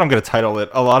don't even know what I'm gonna title it.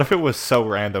 A lot of it was so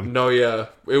random. No, yeah,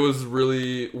 it was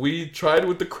really. We tried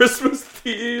with the Christmas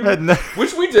theme,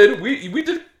 which which we did. We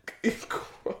did.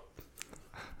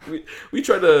 We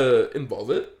tried to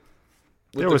involve it.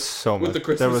 There was so much.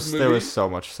 There was so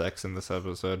much sex in this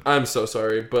episode. I'm so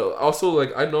sorry, but also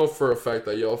like I know for a fact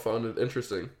that y'all found it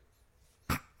interesting.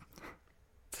 To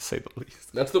say the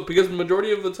least. Because the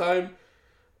majority of the time,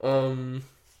 I don't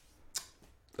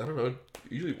know. It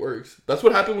usually works. That's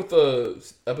what happened with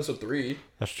episode 3.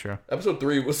 That's true. Episode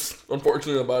 3 was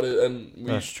unfortunate about it, and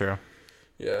that's true.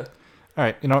 Yeah. All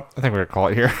right. You know, I think we're gonna call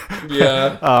it here.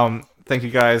 Yeah. Thank you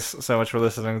guys so much for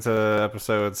listening to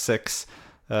episode 6.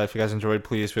 If you guys enjoyed,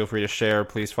 please feel free to share.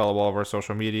 Please follow all of our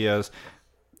social medias,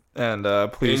 and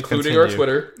please including our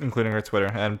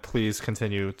Twitter, and please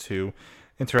continue to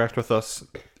interact with us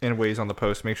in ways on the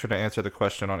post. Make sure to answer the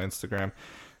question on Instagram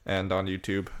and on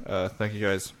YouTube. Thank you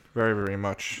guys very, very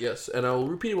much. Yes, and I'll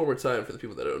repeat it one more time for the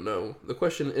people that don't know. The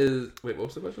question is, wait, what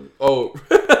was the question? Oh,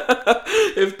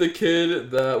 if the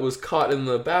kid that was caught in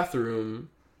the bathroom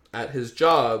at his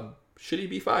job, should he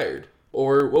be fired,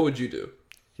 or what would you do?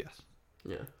 Yes.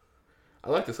 Yeah. I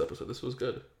like this episode. This was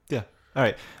good. Yeah. All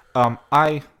right.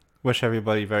 I wish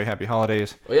everybody very happy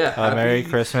holidays. Oh, yeah. Merry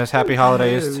Christmas. Happy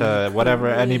holidays to whatever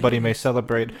anybody may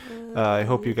celebrate. I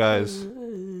hope you guys...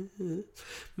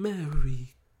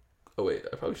 Merry... Oh, wait.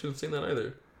 I probably shouldn't sing that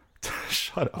either.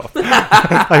 Shut up.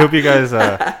 I hope you guys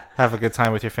have a good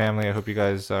time with your family. I hope you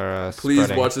guys are please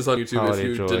watch this on YouTube if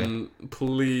you joy. Didn't.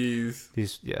 Please.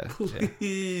 Please.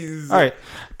 Please. Yeah. All right.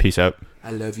 Peace out.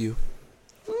 I love you.